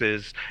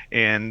boxes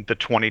in the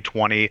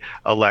 2020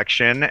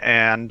 election,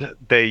 and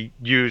they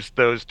used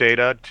those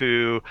data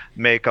to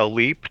make a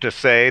leap to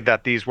say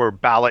that these were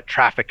ballot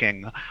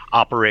trafficking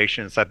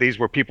operations, that these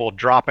were people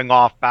dropping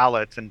off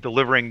ballots and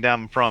delivering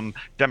them from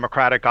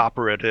Democratic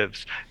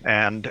operatives,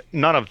 and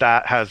none of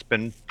that has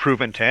been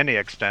proven to any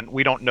extent.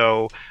 We don't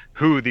know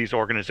who these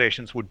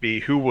organizations would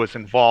be, who was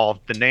involved,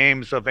 the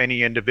names of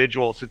any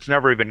individuals. It's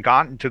never even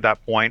gotten to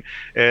that point.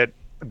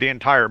 The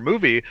entire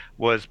movie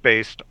was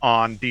based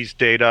on these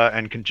data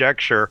and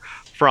conjecture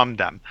from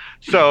them.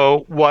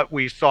 So what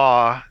we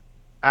saw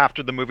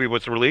after the movie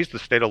was released, the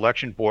state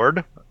election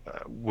board,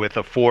 with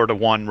a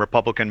 4-1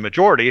 Republican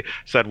majority,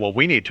 said, well,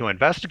 we need to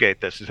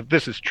investigate this. If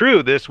this is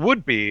true, this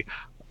would be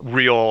a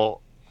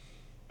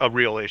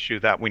real issue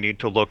that we need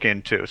to look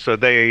into. So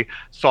they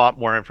sought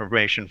more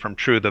information from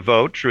True the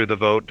Vote. True the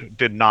Vote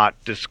did not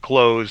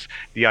disclose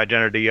the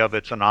identity of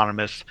its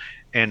anonymous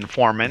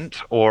informant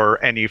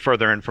or any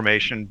further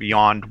information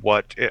beyond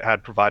what it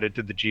had provided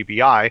to the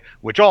GBI,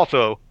 which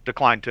also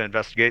declined to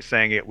investigate,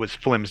 saying it was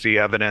flimsy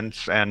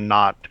evidence and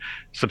not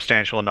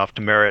substantial enough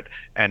to merit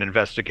an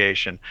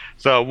investigation.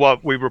 So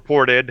what we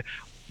reported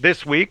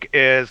this week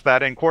is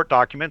that in court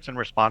documents in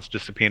response to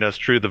subpoenas,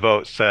 True the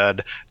Vote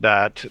said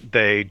that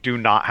they do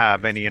not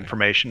have any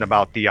information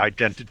about the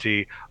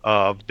identity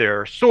of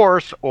their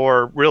source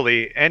or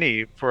really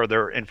any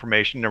further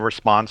information in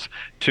response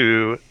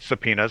to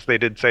subpoenas. They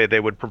did say they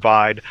would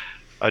provide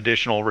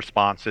additional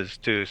responses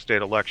to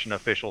state election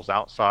officials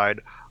outside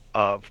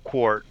of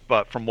court,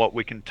 but from what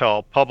we can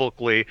tell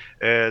publicly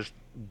is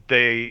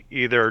they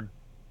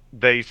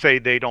say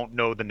they don't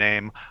know the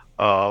name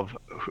of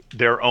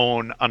their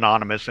own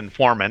anonymous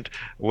informant,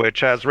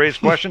 which has raised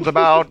questions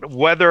about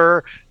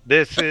whether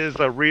this is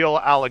a real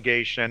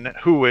allegation.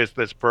 Who is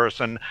this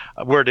person?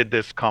 Where did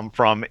this come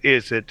from?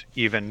 Is it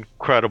even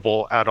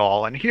credible at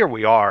all? And here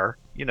we are,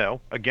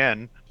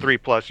 again,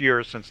 3+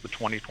 years since the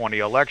 2020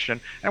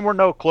 election, and we're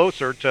no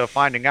closer to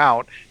finding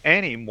out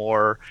any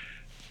more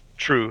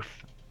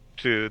truth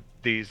to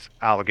these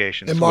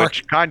allegations. And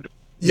Mark,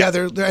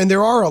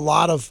 there are a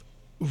lot of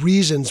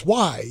reasons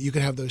why you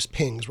can have those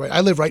pings, right?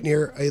 I live right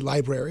near a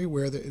library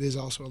where it is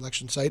also an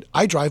election site.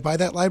 I drive by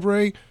that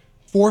library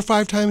 4 or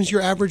 5 times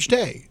your average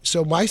day.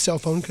 So my cell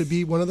phone could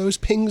be one of those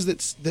pings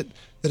that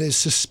is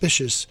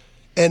suspicious.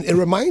 And it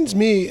reminds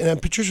me,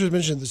 and Patricia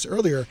mentioned this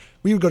earlier,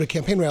 we would go to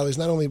campaign rallies.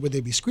 Not only would they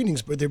be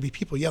screenings, but there'd be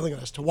people yelling at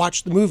us to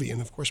watch the movie.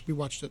 And of course, we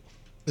watched it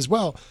as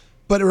well.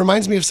 But it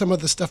reminds me of some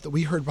of the stuff that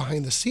we heard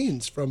behind the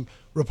scenes from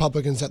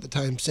Republicans at the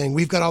time saying,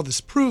 we've got all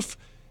this proof.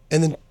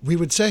 And then we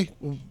would say,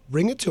 well,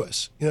 bring it to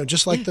us.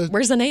 Just like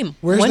where's the name?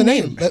 Where's the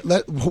name?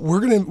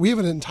 We have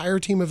an entire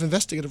team of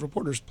investigative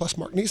reporters plus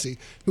Mark Nisi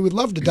who would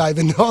love to dive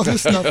into all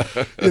this stuff.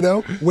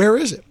 Where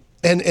is it?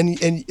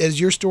 And as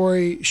your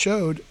story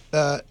showed,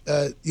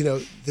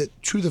 that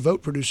True the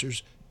Vote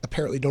producers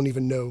apparently don't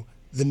even know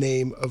the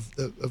name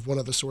of one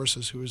of the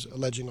sources who is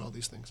alleging all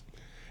these things.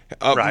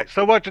 Right.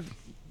 So what?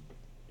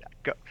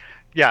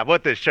 Yeah,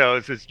 what this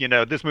shows is,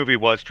 this movie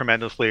was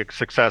tremendously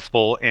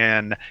successful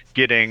in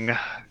getting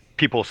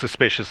people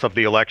suspicious of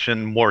the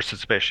election more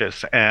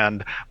suspicious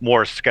and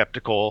more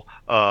skeptical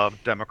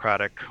of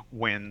Democratic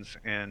wins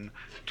in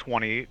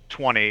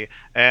 2020.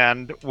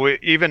 And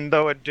even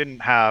though it didn't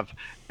have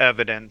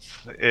evidence,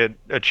 it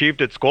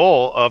achieved its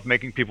goal of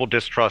making people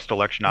distrust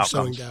election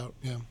outcomes. Sowing doubt,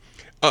 yeah.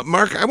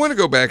 Mark, I want to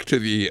go back to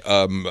the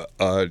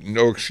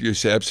no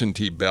excuse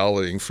absentee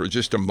balloting for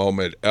just a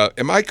moment.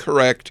 Am I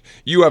correct?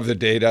 You have the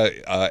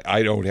data.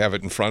 I don't have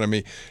it in front of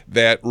me.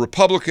 That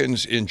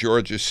Republicans in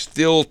Georgia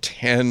still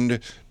tend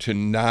to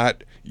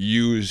not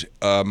use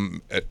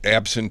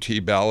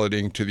absentee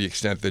balloting to the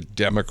extent that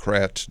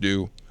Democrats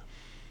do.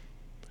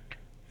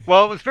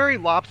 Well, it was very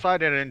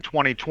lopsided in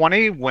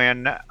 2020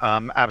 when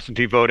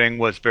absentee voting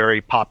was very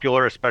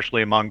popular,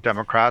 especially among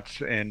Democrats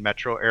in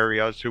metro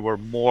areas who were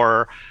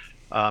more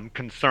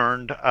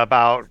concerned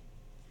about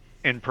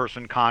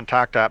in-person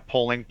contact at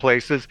polling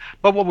places.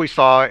 But what we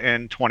saw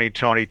in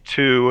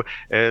 2022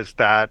 is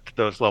that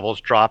those levels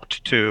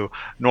dropped to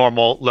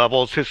normal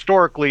levels.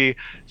 Historically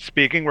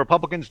speaking,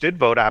 Republicans did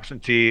vote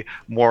absentee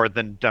more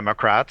than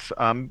Democrats,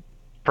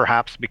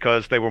 perhaps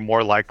because they were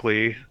more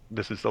likely,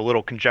 this is a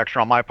little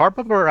conjecture on my part,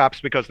 but perhaps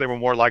because they were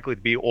more likely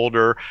to be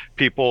older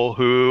people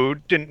who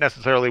didn't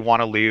necessarily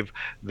want to leave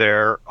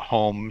their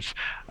homes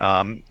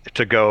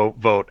to go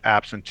vote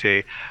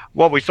absentee.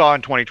 What we saw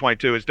in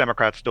 2022 is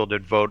Democrats still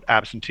did vote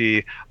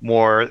absentee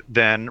more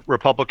than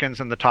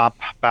Republicans in the top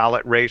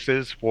ballot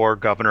races for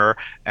governor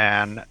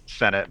and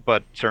Senate,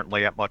 but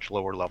certainly at much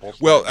lower levels.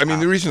 Well, I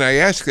mean, the reason I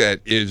ask that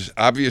is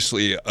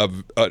obviously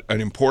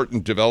an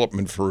important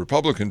development for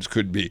Republicans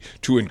could be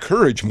to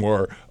encourage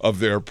more of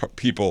their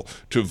people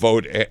to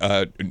vote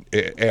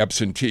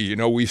absentee. You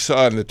know, we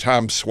saw in the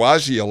Tom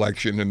Suozzi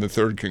election in the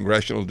 3rd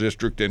Congressional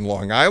District in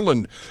Long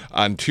Island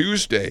on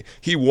Tuesday,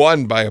 he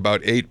won by about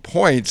 8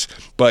 points,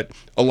 but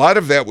a lot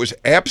of that was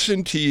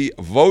absentee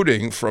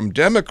voting from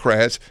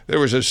Democrats. There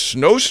was a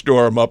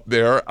snowstorm up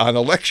there on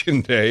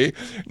Election Day.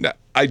 Now,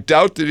 I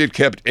doubt that it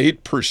kept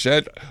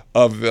 8%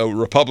 of the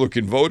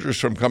Republican voters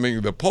from coming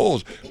to the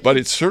polls, but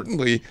it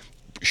certainly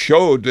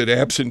showed that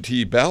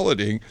absentee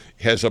balloting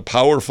has a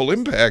powerful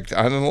impact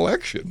on an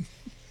election.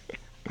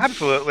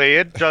 Absolutely.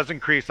 It does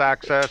increase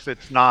access.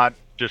 It's not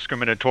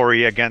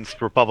discriminatory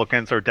against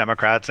Republicans or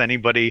Democrats.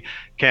 Anybody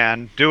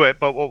can do it.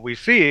 But what we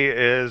see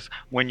is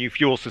when you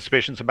fuel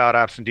suspicions about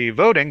absentee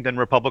voting, then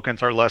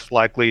Republicans are less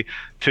likely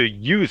to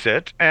use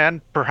it. And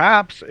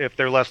perhaps if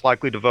they're less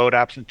likely to vote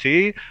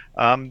absentee,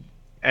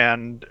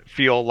 and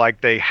feel like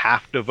they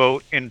have to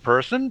vote in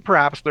person,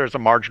 perhaps there's a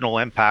marginal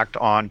impact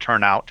on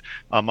turnout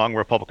among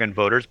Republican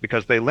voters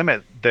because they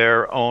limit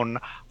their own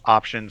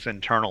options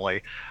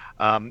internally.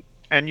 And,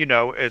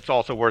 it's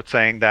also worth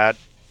saying that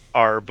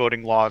our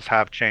voting laws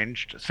have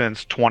changed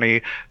since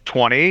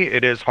 2020.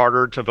 It is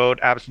harder to vote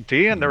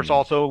absentee, and there's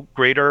also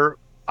greater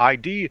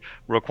ID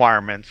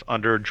requirements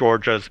under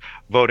Georgia's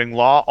voting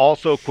law,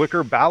 also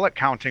quicker ballot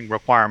counting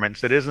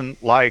requirements. It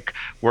isn't like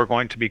we're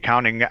going to be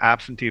counting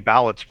absentee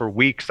ballots for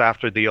weeks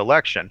after the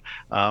election.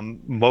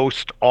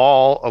 Most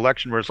all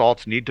election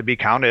results need to be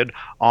counted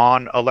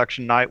on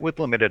election night with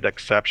limited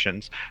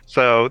exceptions.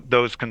 So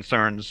those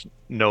concerns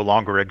no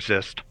longer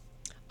exist.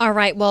 All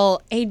right.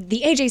 Well,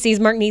 the AJC's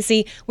Mark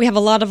Nisi, we have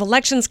a lot of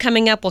elections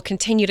coming up. We'll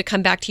continue to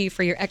come back to you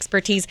for your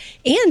expertise,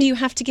 and you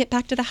have to get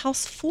back to the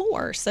House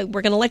floor. So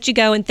we're going to let you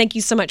go, and thank you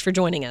so much for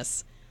joining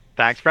us.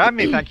 Thanks for having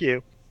me. Thank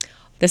you.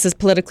 This is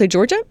Politically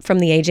Georgia from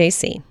the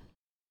AJC.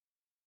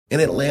 In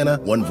Atlanta,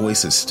 one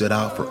voice has stood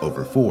out for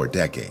over 4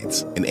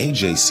 decades. An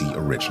AJC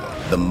original,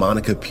 The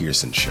Monica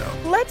Pearson Show.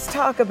 Let's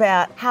talk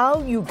about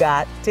how you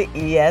got to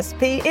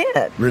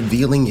ESPN.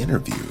 Revealing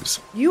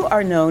interviews. You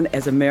are known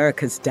as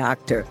America's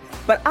doctor,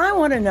 but I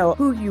want to know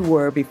who you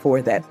were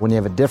before that. When you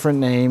have a different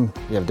name,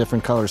 you have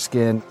different color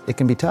skin, it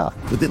can be tough.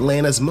 With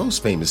Atlanta's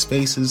most famous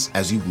faces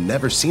as you've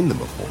never seen them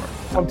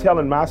before. I'm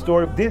telling my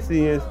story. This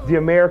is the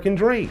American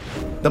dream.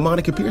 The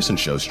Monica Pearson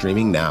Show,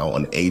 streaming now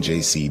on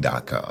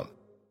AJC.com.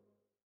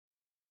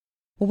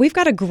 Well, we've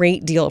got a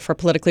great deal for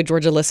Politically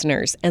Georgia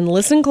listeners, and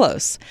listen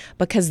close,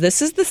 because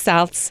this is the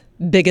South's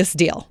biggest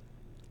deal.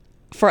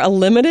 For a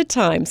limited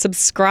time,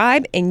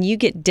 subscribe and you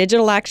get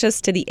digital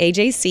access to the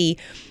AJC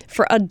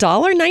for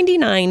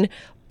 $1.99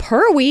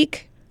 per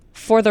week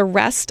for the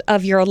rest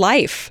of your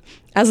life.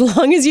 As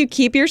long as you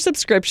keep your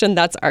subscription,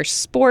 that's our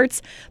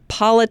sports,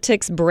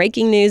 politics,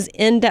 breaking news,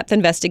 in-depth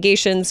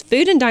investigations,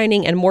 food and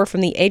dining, and more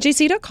from the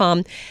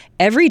AJC.com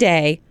every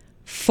day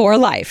for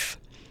life.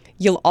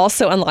 You'll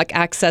also unlock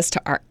access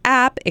to our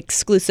app,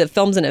 exclusive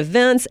films and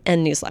events,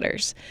 and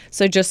newsletters.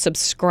 So just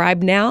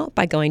subscribe now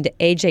by going to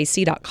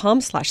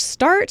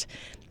ajc.com/start.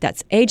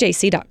 That's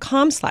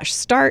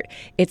ajc.com/start.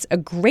 It's a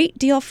great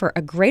deal for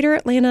a greater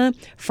Atlanta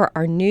for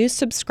our new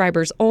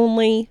subscribers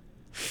only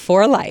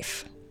for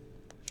life.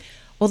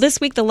 Well,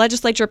 this week the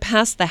legislature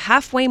passed the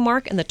halfway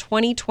mark in the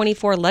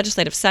 2024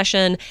 legislative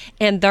session,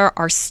 and there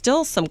are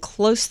still some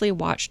closely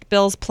watched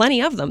bills,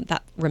 plenty of them,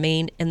 that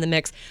remain in the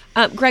mix.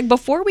 Greg,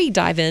 before we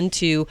dive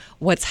into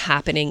what's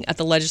happening at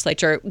the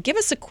legislature, give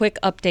us a quick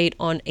update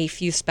on a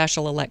few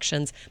special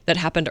elections that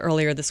happened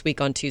earlier this week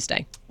on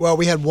Tuesday. Well,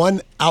 we had one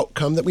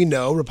outcome that we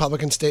know.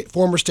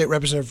 Former state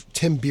representative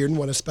Tim Bearden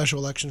won a special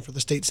election for the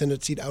state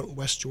Senate seat out in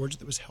West Georgia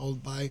that was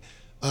held by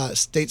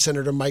State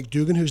Senator Mike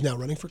Dugan, who's now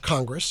running for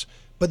Congress.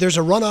 But there's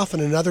a runoff in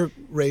another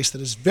race that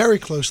is very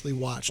closely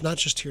watched, not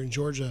just here in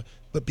Georgia,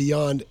 but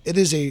beyond. It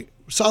is a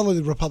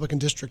solidly Republican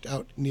district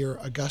out near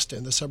Augusta,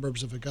 in the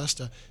suburbs of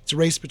Augusta. It's a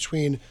race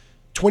between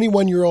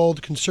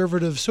 21-year-old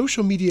conservative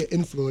social media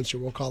influencer,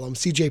 we'll call him,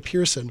 C.J.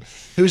 Pearson,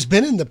 who's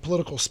been in the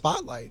political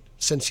spotlight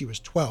since he was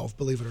 12,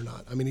 believe it or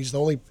not. I mean, he's the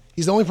only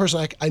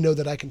person I know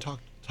that I can talk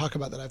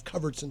about that I've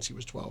covered since he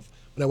was 12,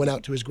 when I went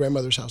out to his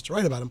grandmother's house to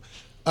write about him.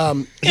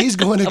 He's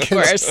going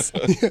against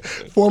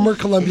former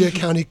Columbia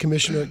County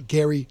Commissioner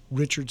Gary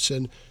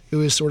Richardson,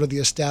 who is sort of the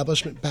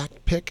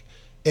establishment-backed pick.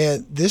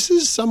 And this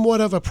is somewhat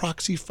of a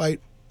proxy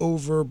fight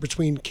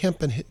between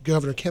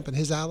Governor Kemp and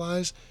his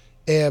allies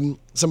and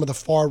some of the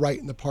far right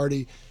in the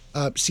party.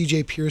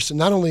 C.J. Pearson,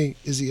 not only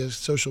is he a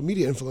social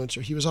media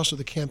influencer, he was also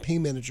the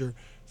campaign manager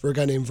for a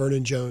guy named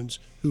Vernon Jones,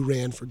 who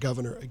ran for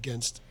governor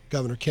against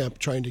Governor Kemp,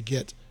 trying to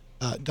get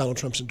Donald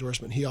Trump's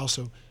endorsement. He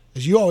also,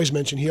 as you always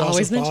mention,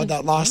 filed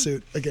that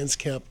lawsuit against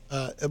Kemp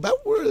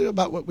about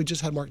what we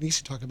just had Mark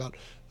Neese talk about,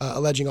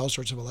 alleging all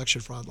sorts of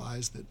election fraud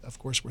lies that, of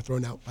course, were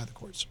thrown out by the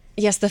courts.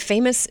 Yes, the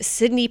famous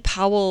Sidney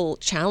Powell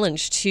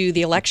challenge to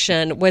the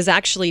election was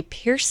actually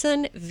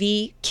Pearson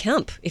v.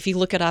 Kemp, if you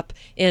look it up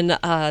in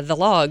the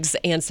logs.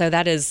 And so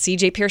that is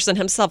C.J. Pearson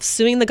himself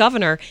suing the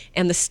governor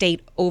and the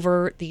state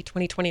over the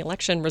 2020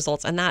 election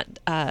results. And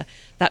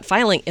that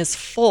filing is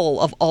full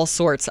of all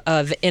sorts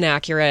of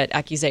inaccurate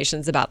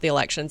accusations about the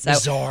election. So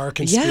bizarre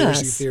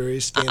conspiracy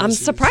theories. I'm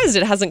surprised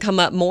it hasn't come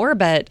up more,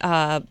 but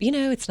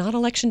it's not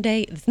election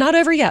day. It's not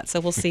over yet, so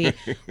we'll see.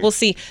 We'll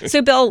see.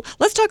 So, Bill,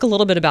 let's talk a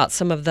little bit about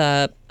some of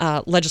the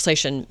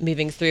legislation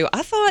moving through.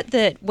 I thought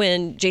that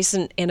when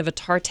Jason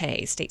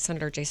Anavatarte, State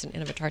Senator Jason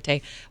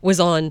Anavatarte, was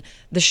on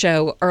the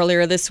show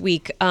earlier this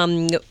week,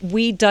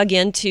 we dug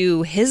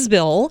into his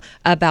bill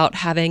about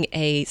having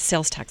a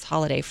sales tax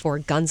holiday for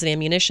guns and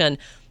ammunition.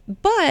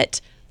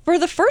 But for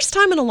the first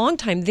time in a long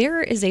time,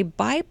 there is a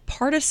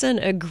bipartisan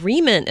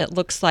agreement, it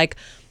looks like,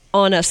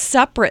 on a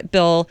separate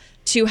bill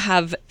to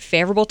have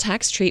favorable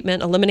tax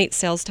treatment, eliminate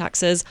sales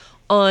taxes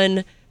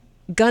on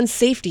gun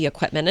safety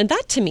equipment. And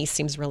that, to me,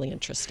 seems really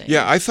interesting.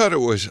 Yeah, I thought it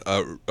was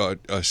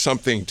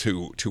something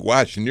to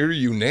watch. Near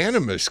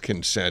unanimous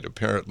consent,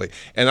 apparently.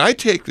 And I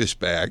take this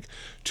back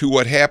to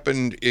what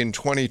happened in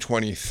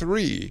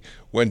 2023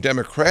 when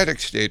Democratic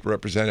State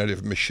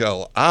Representative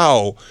Michelle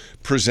Au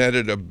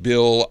presented a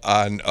bill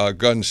on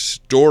gun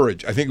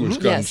storage. I think it was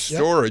gun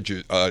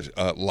storage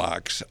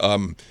locks.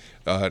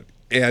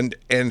 And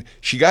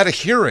she got a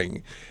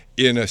hearing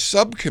in a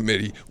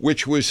subcommittee,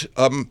 which was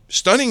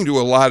stunning to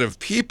a lot of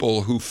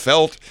people who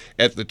felt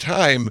at the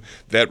time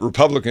that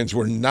Republicans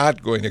were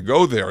not going to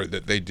go there,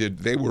 that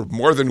they were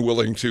more than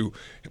willing to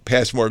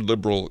pass more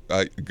liberal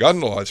gun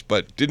laws,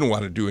 but didn't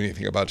want to do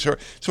anything about it.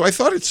 So I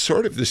thought it's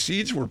sort of the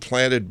seeds were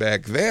planted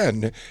back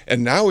then,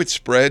 and now it's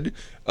spread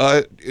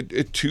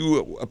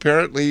to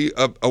apparently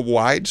a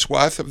wide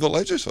swath of the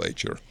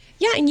legislature.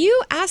 Yeah, and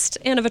you asked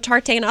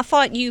Anavatarte, and I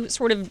thought you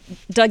sort of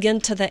dug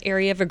into the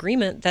area of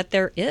agreement that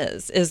there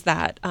is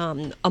that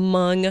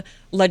among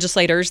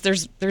legislators,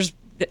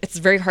 it's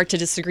very hard to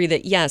disagree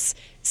that, yes,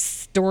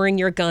 storing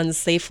your guns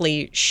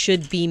safely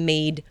should be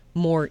made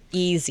more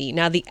easy.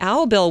 Now, the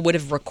OWL bill would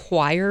have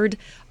required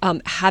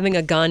having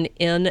a gun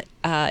in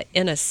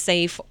a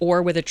safe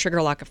or with a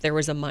trigger lock if there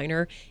was a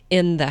minor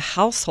in the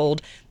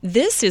household.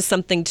 This is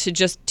something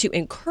to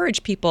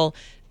encourage people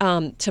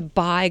to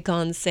buy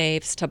gun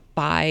safes,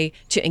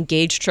 to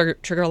engage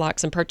trigger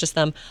locks and purchase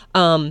them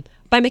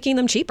by making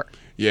them cheaper.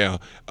 Yeah.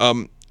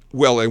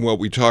 Well, and what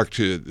we talked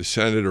to the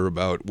senator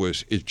about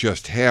was it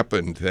just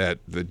happened that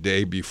the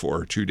day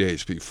before, 2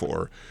 days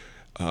before,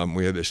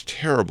 we had this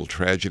terrible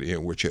tragedy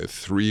in which a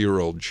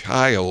 3-year-old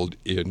child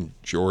in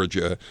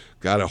Georgia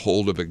got a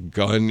hold of a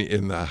gun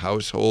in the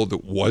household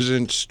that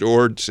wasn't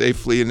stored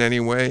safely in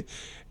any way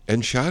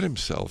and shot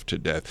himself to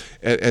death.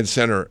 And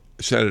Senator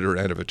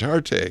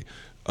Anavatarte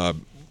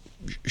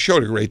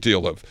showed a great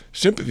deal of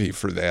sympathy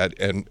for that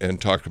and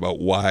talked about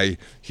why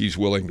he's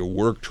willing to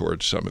work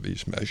towards some of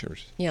these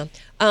measures. Yeah.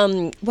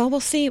 Well, we'll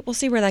see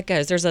where that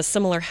goes. There's a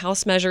similar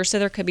House measure, so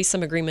there could be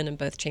some agreement in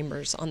both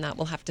chambers on that.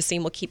 We'll have to see,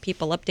 and we'll keep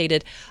people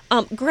updated.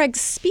 Greg,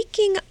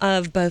 speaking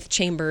of both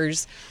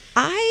chambers,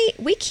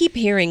 we keep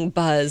hearing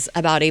buzz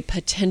about a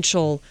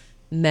potential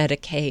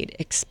Medicaid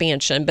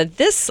expansion, but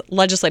this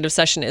legislative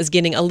session is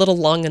getting a little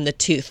long in the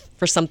tooth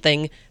for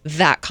something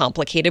that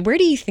complicated. Where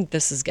do you think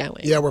this is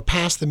going? Yeah, we're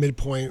past the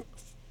midpoint.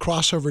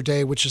 Crossover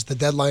day, which is the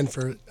deadline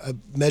for a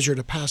measure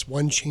to pass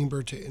one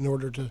chamber in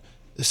order to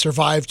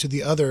survive to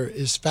the other,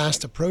 is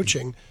fast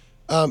approaching.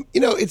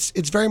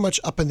 It's very much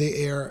up in the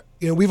air.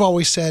 We've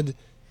always said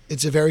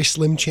It's a very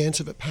slim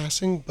chance of it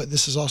passing, but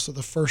this is also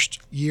the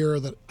first year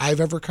that I've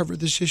ever covered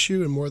this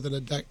issue in more than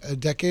a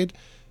decade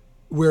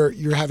where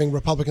you're having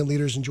Republican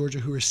leaders in Georgia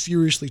who are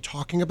seriously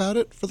talking about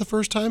it for the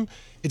first time.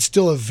 It's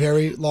still a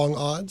very long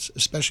odds,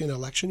 especially in an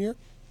election year.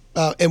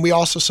 And we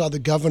also saw the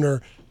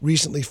governor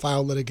recently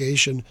file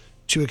litigation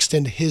to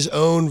extend his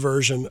own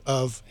version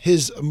of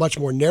his much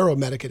more narrow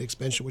Medicaid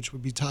expansion, which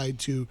would be tied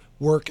to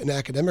work and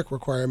academic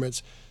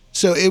requirements.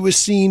 So it was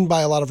seen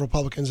by a lot of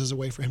Republicans as a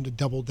way for him to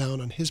double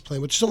down on his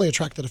plan, which has only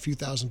attracted a few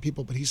thousand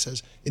people, but he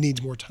says it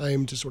needs more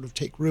time to sort of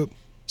take root.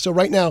 So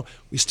right now,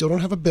 we still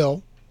don't have a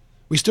bill.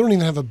 We still don't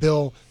even have a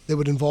bill that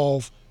would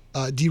involve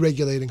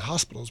deregulating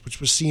hospitals, which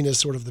was seen as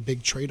sort of the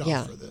big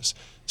trade-off for this.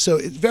 So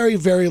it's very,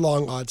 very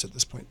long odds at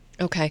this point.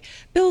 Okay.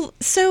 Bill,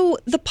 so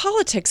the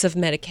politics of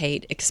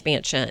Medicaid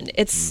expansion,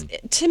 it's,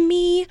 to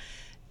me,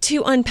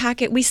 to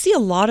unpack it, we see a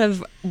lot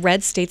of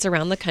red states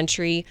around the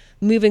country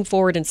moving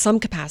forward in some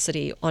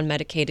capacity on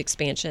Medicaid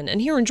expansion.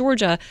 And here in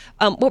Georgia,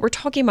 what we're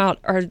talking about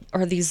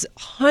are these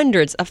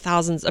hundreds of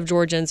thousands of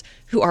Georgians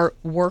who are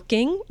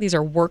working. These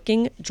are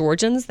working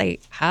Georgians. They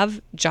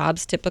have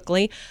jobs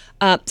typically.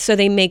 So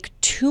they make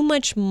too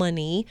much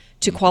money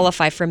to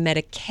qualify for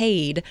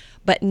Medicaid,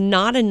 but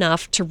not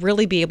enough to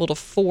really be able to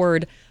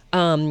afford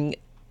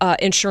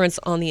insurance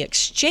on the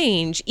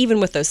exchange, even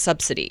with those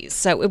subsidies.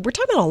 So we're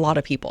talking about a lot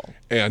of people.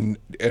 And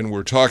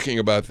we're talking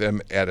about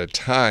them at a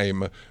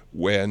time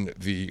when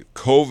the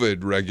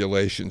COVID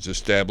regulations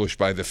established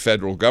by the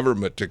federal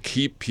government to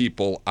keep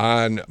people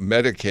on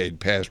Medicaid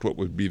past what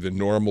would be the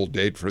normal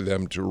date for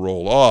them to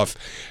roll off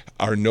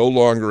are no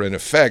longer in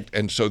effect.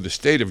 And so the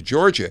state of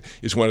Georgia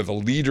is one of the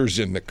leaders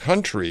in the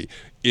country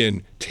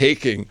in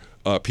taking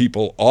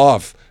people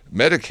off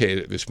Medicaid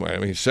at this point. I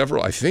mean,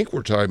 I think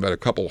we're talking about a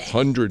couple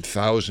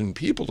 100,000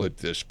 people at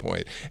this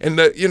point. And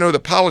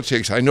the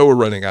politics, I know we're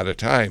running out of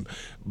time,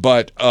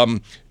 but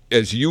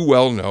as you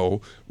well know,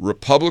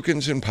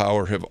 Republicans in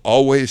power have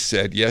always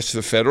said, yes,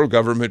 the federal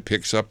government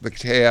picks up the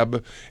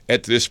tab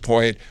at this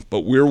point,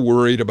 but we're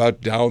worried about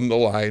down the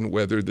line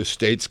whether the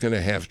state's going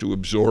to have to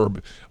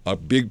absorb a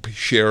big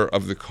share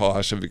of the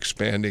cost of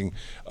expanding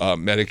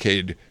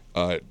Medicaid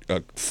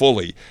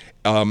fully.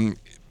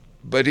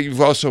 But you've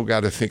also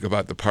got to think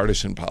about the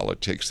partisan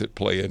politics that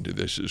play into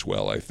this as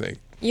well, I think.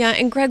 Yeah,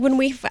 and Greg, when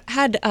we've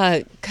had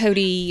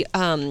Cody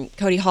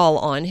Hall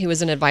on, who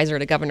is an advisor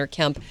to Governor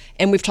Kemp,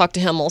 and we've talked to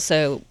him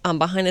also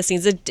behind the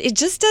scenes, it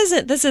just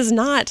doesn't, this is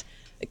not,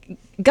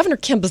 Governor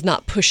Kemp is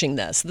not pushing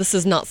this. This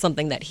is not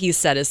something that he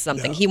said is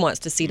something he wants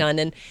to see done.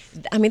 And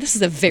I mean, this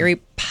is a very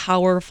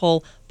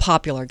powerful,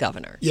 popular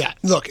governor. Yeah,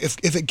 look,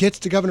 if it gets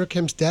to Governor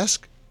Kemp's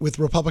desk with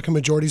Republican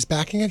majorities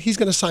backing it, he's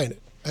going to sign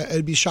it.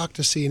 I'd be shocked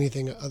to see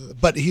anything other,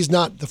 but he's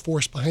not the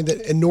force behind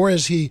it, and nor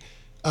is he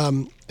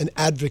an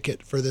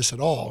advocate for this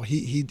at all.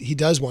 He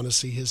does want to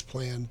see his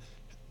plan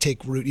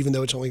take root, even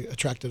though it's only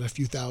attracted a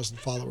few thousand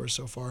followers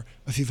so far.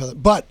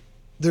 But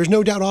there's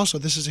no doubt also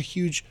this is a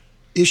huge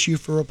issue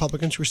for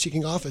Republicans who are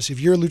seeking office. If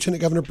you're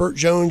Lieutenant Governor Burt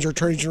Jones or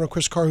Attorney General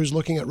Chris Carr, who's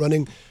looking at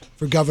running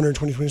for governor in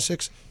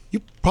 2026,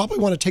 you probably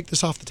want to take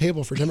this off the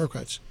table for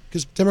Democrats,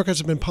 because Democrats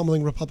have been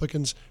pummeling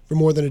Republicans for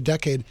more than a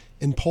decade,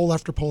 and poll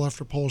after poll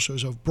after poll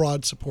shows of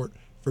broad support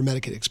for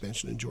Medicaid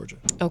expansion in Georgia.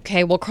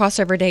 Okay, well,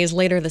 crossover day is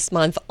later this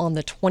month on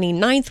the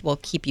 29th. We'll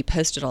keep you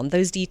posted on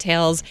those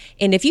details.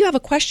 And if you have a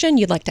question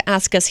you'd like to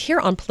ask us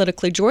here on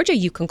Politically Georgia,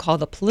 you can call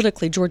the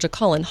Politically Georgia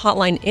call-in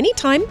hotline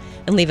anytime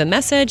and leave a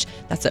message.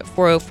 That's at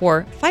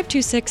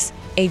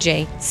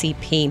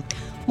 404-526-AJCP.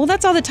 Well,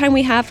 that's all the time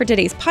we have for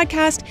today's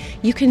podcast.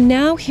 You can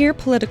now hear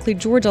Politically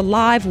Georgia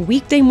live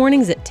weekday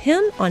mornings at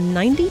 10 on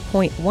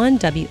 90.1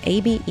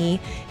 WABE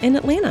in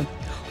Atlanta.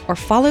 Or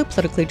follow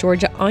Politically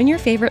Georgia on your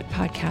favorite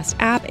podcast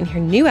app and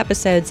hear new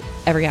episodes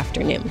every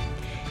afternoon.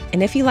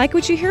 And if you like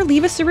what you hear,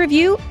 leave us a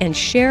review and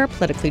share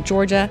Politically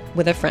Georgia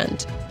with a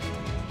friend.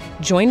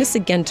 Join us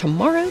again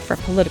tomorrow for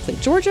Politically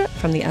Georgia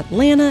from the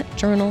Atlanta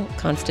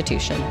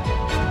Journal-Constitution.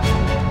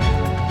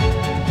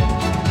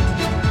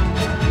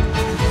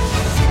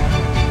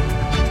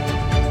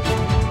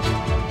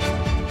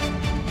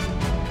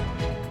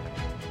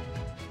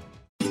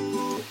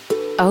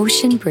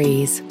 Ocean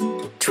breeze,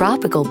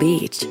 tropical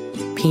beach,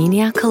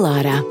 pina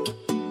colada.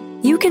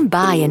 You can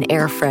buy an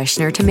air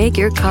freshener to make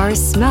your car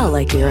smell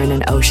like you're in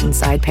an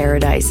oceanside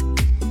paradise.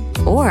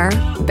 Or,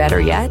 better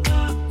yet,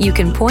 you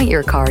can point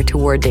your car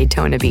toward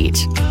Daytona Beach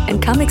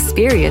and come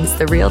experience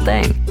the real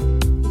thing.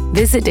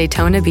 Visit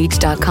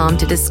DaytonaBeach.com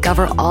to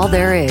discover all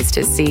there is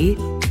to see,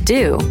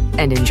 do,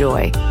 and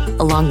enjoy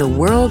along the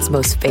world's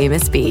most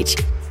famous beach.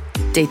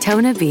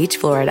 Daytona Beach,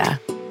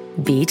 Florida.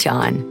 Beach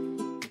on.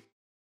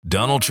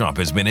 Donald Trump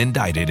has been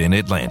indicted in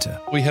Atlanta.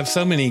 We have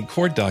so many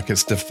court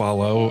dockets to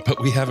follow,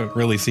 but we haven't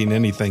really seen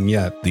anything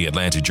yet. The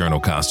Atlanta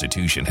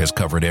Journal-Constitution has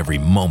covered every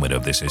moment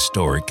of this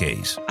historic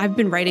case. I've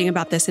been writing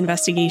about this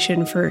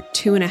investigation for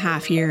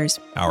 2.5 years.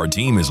 Our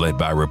team is led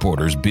by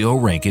reporters Bill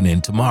Rankin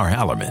and Tamar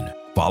Hallerman.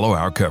 Follow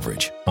our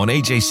coverage on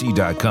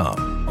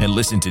AJC.com and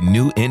listen to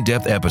new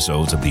in-depth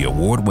episodes of the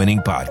award-winning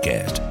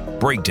podcast,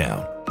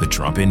 Breakdown, The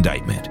Trump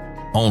Indictment,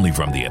 only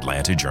from the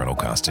Atlanta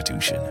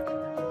Journal-Constitution.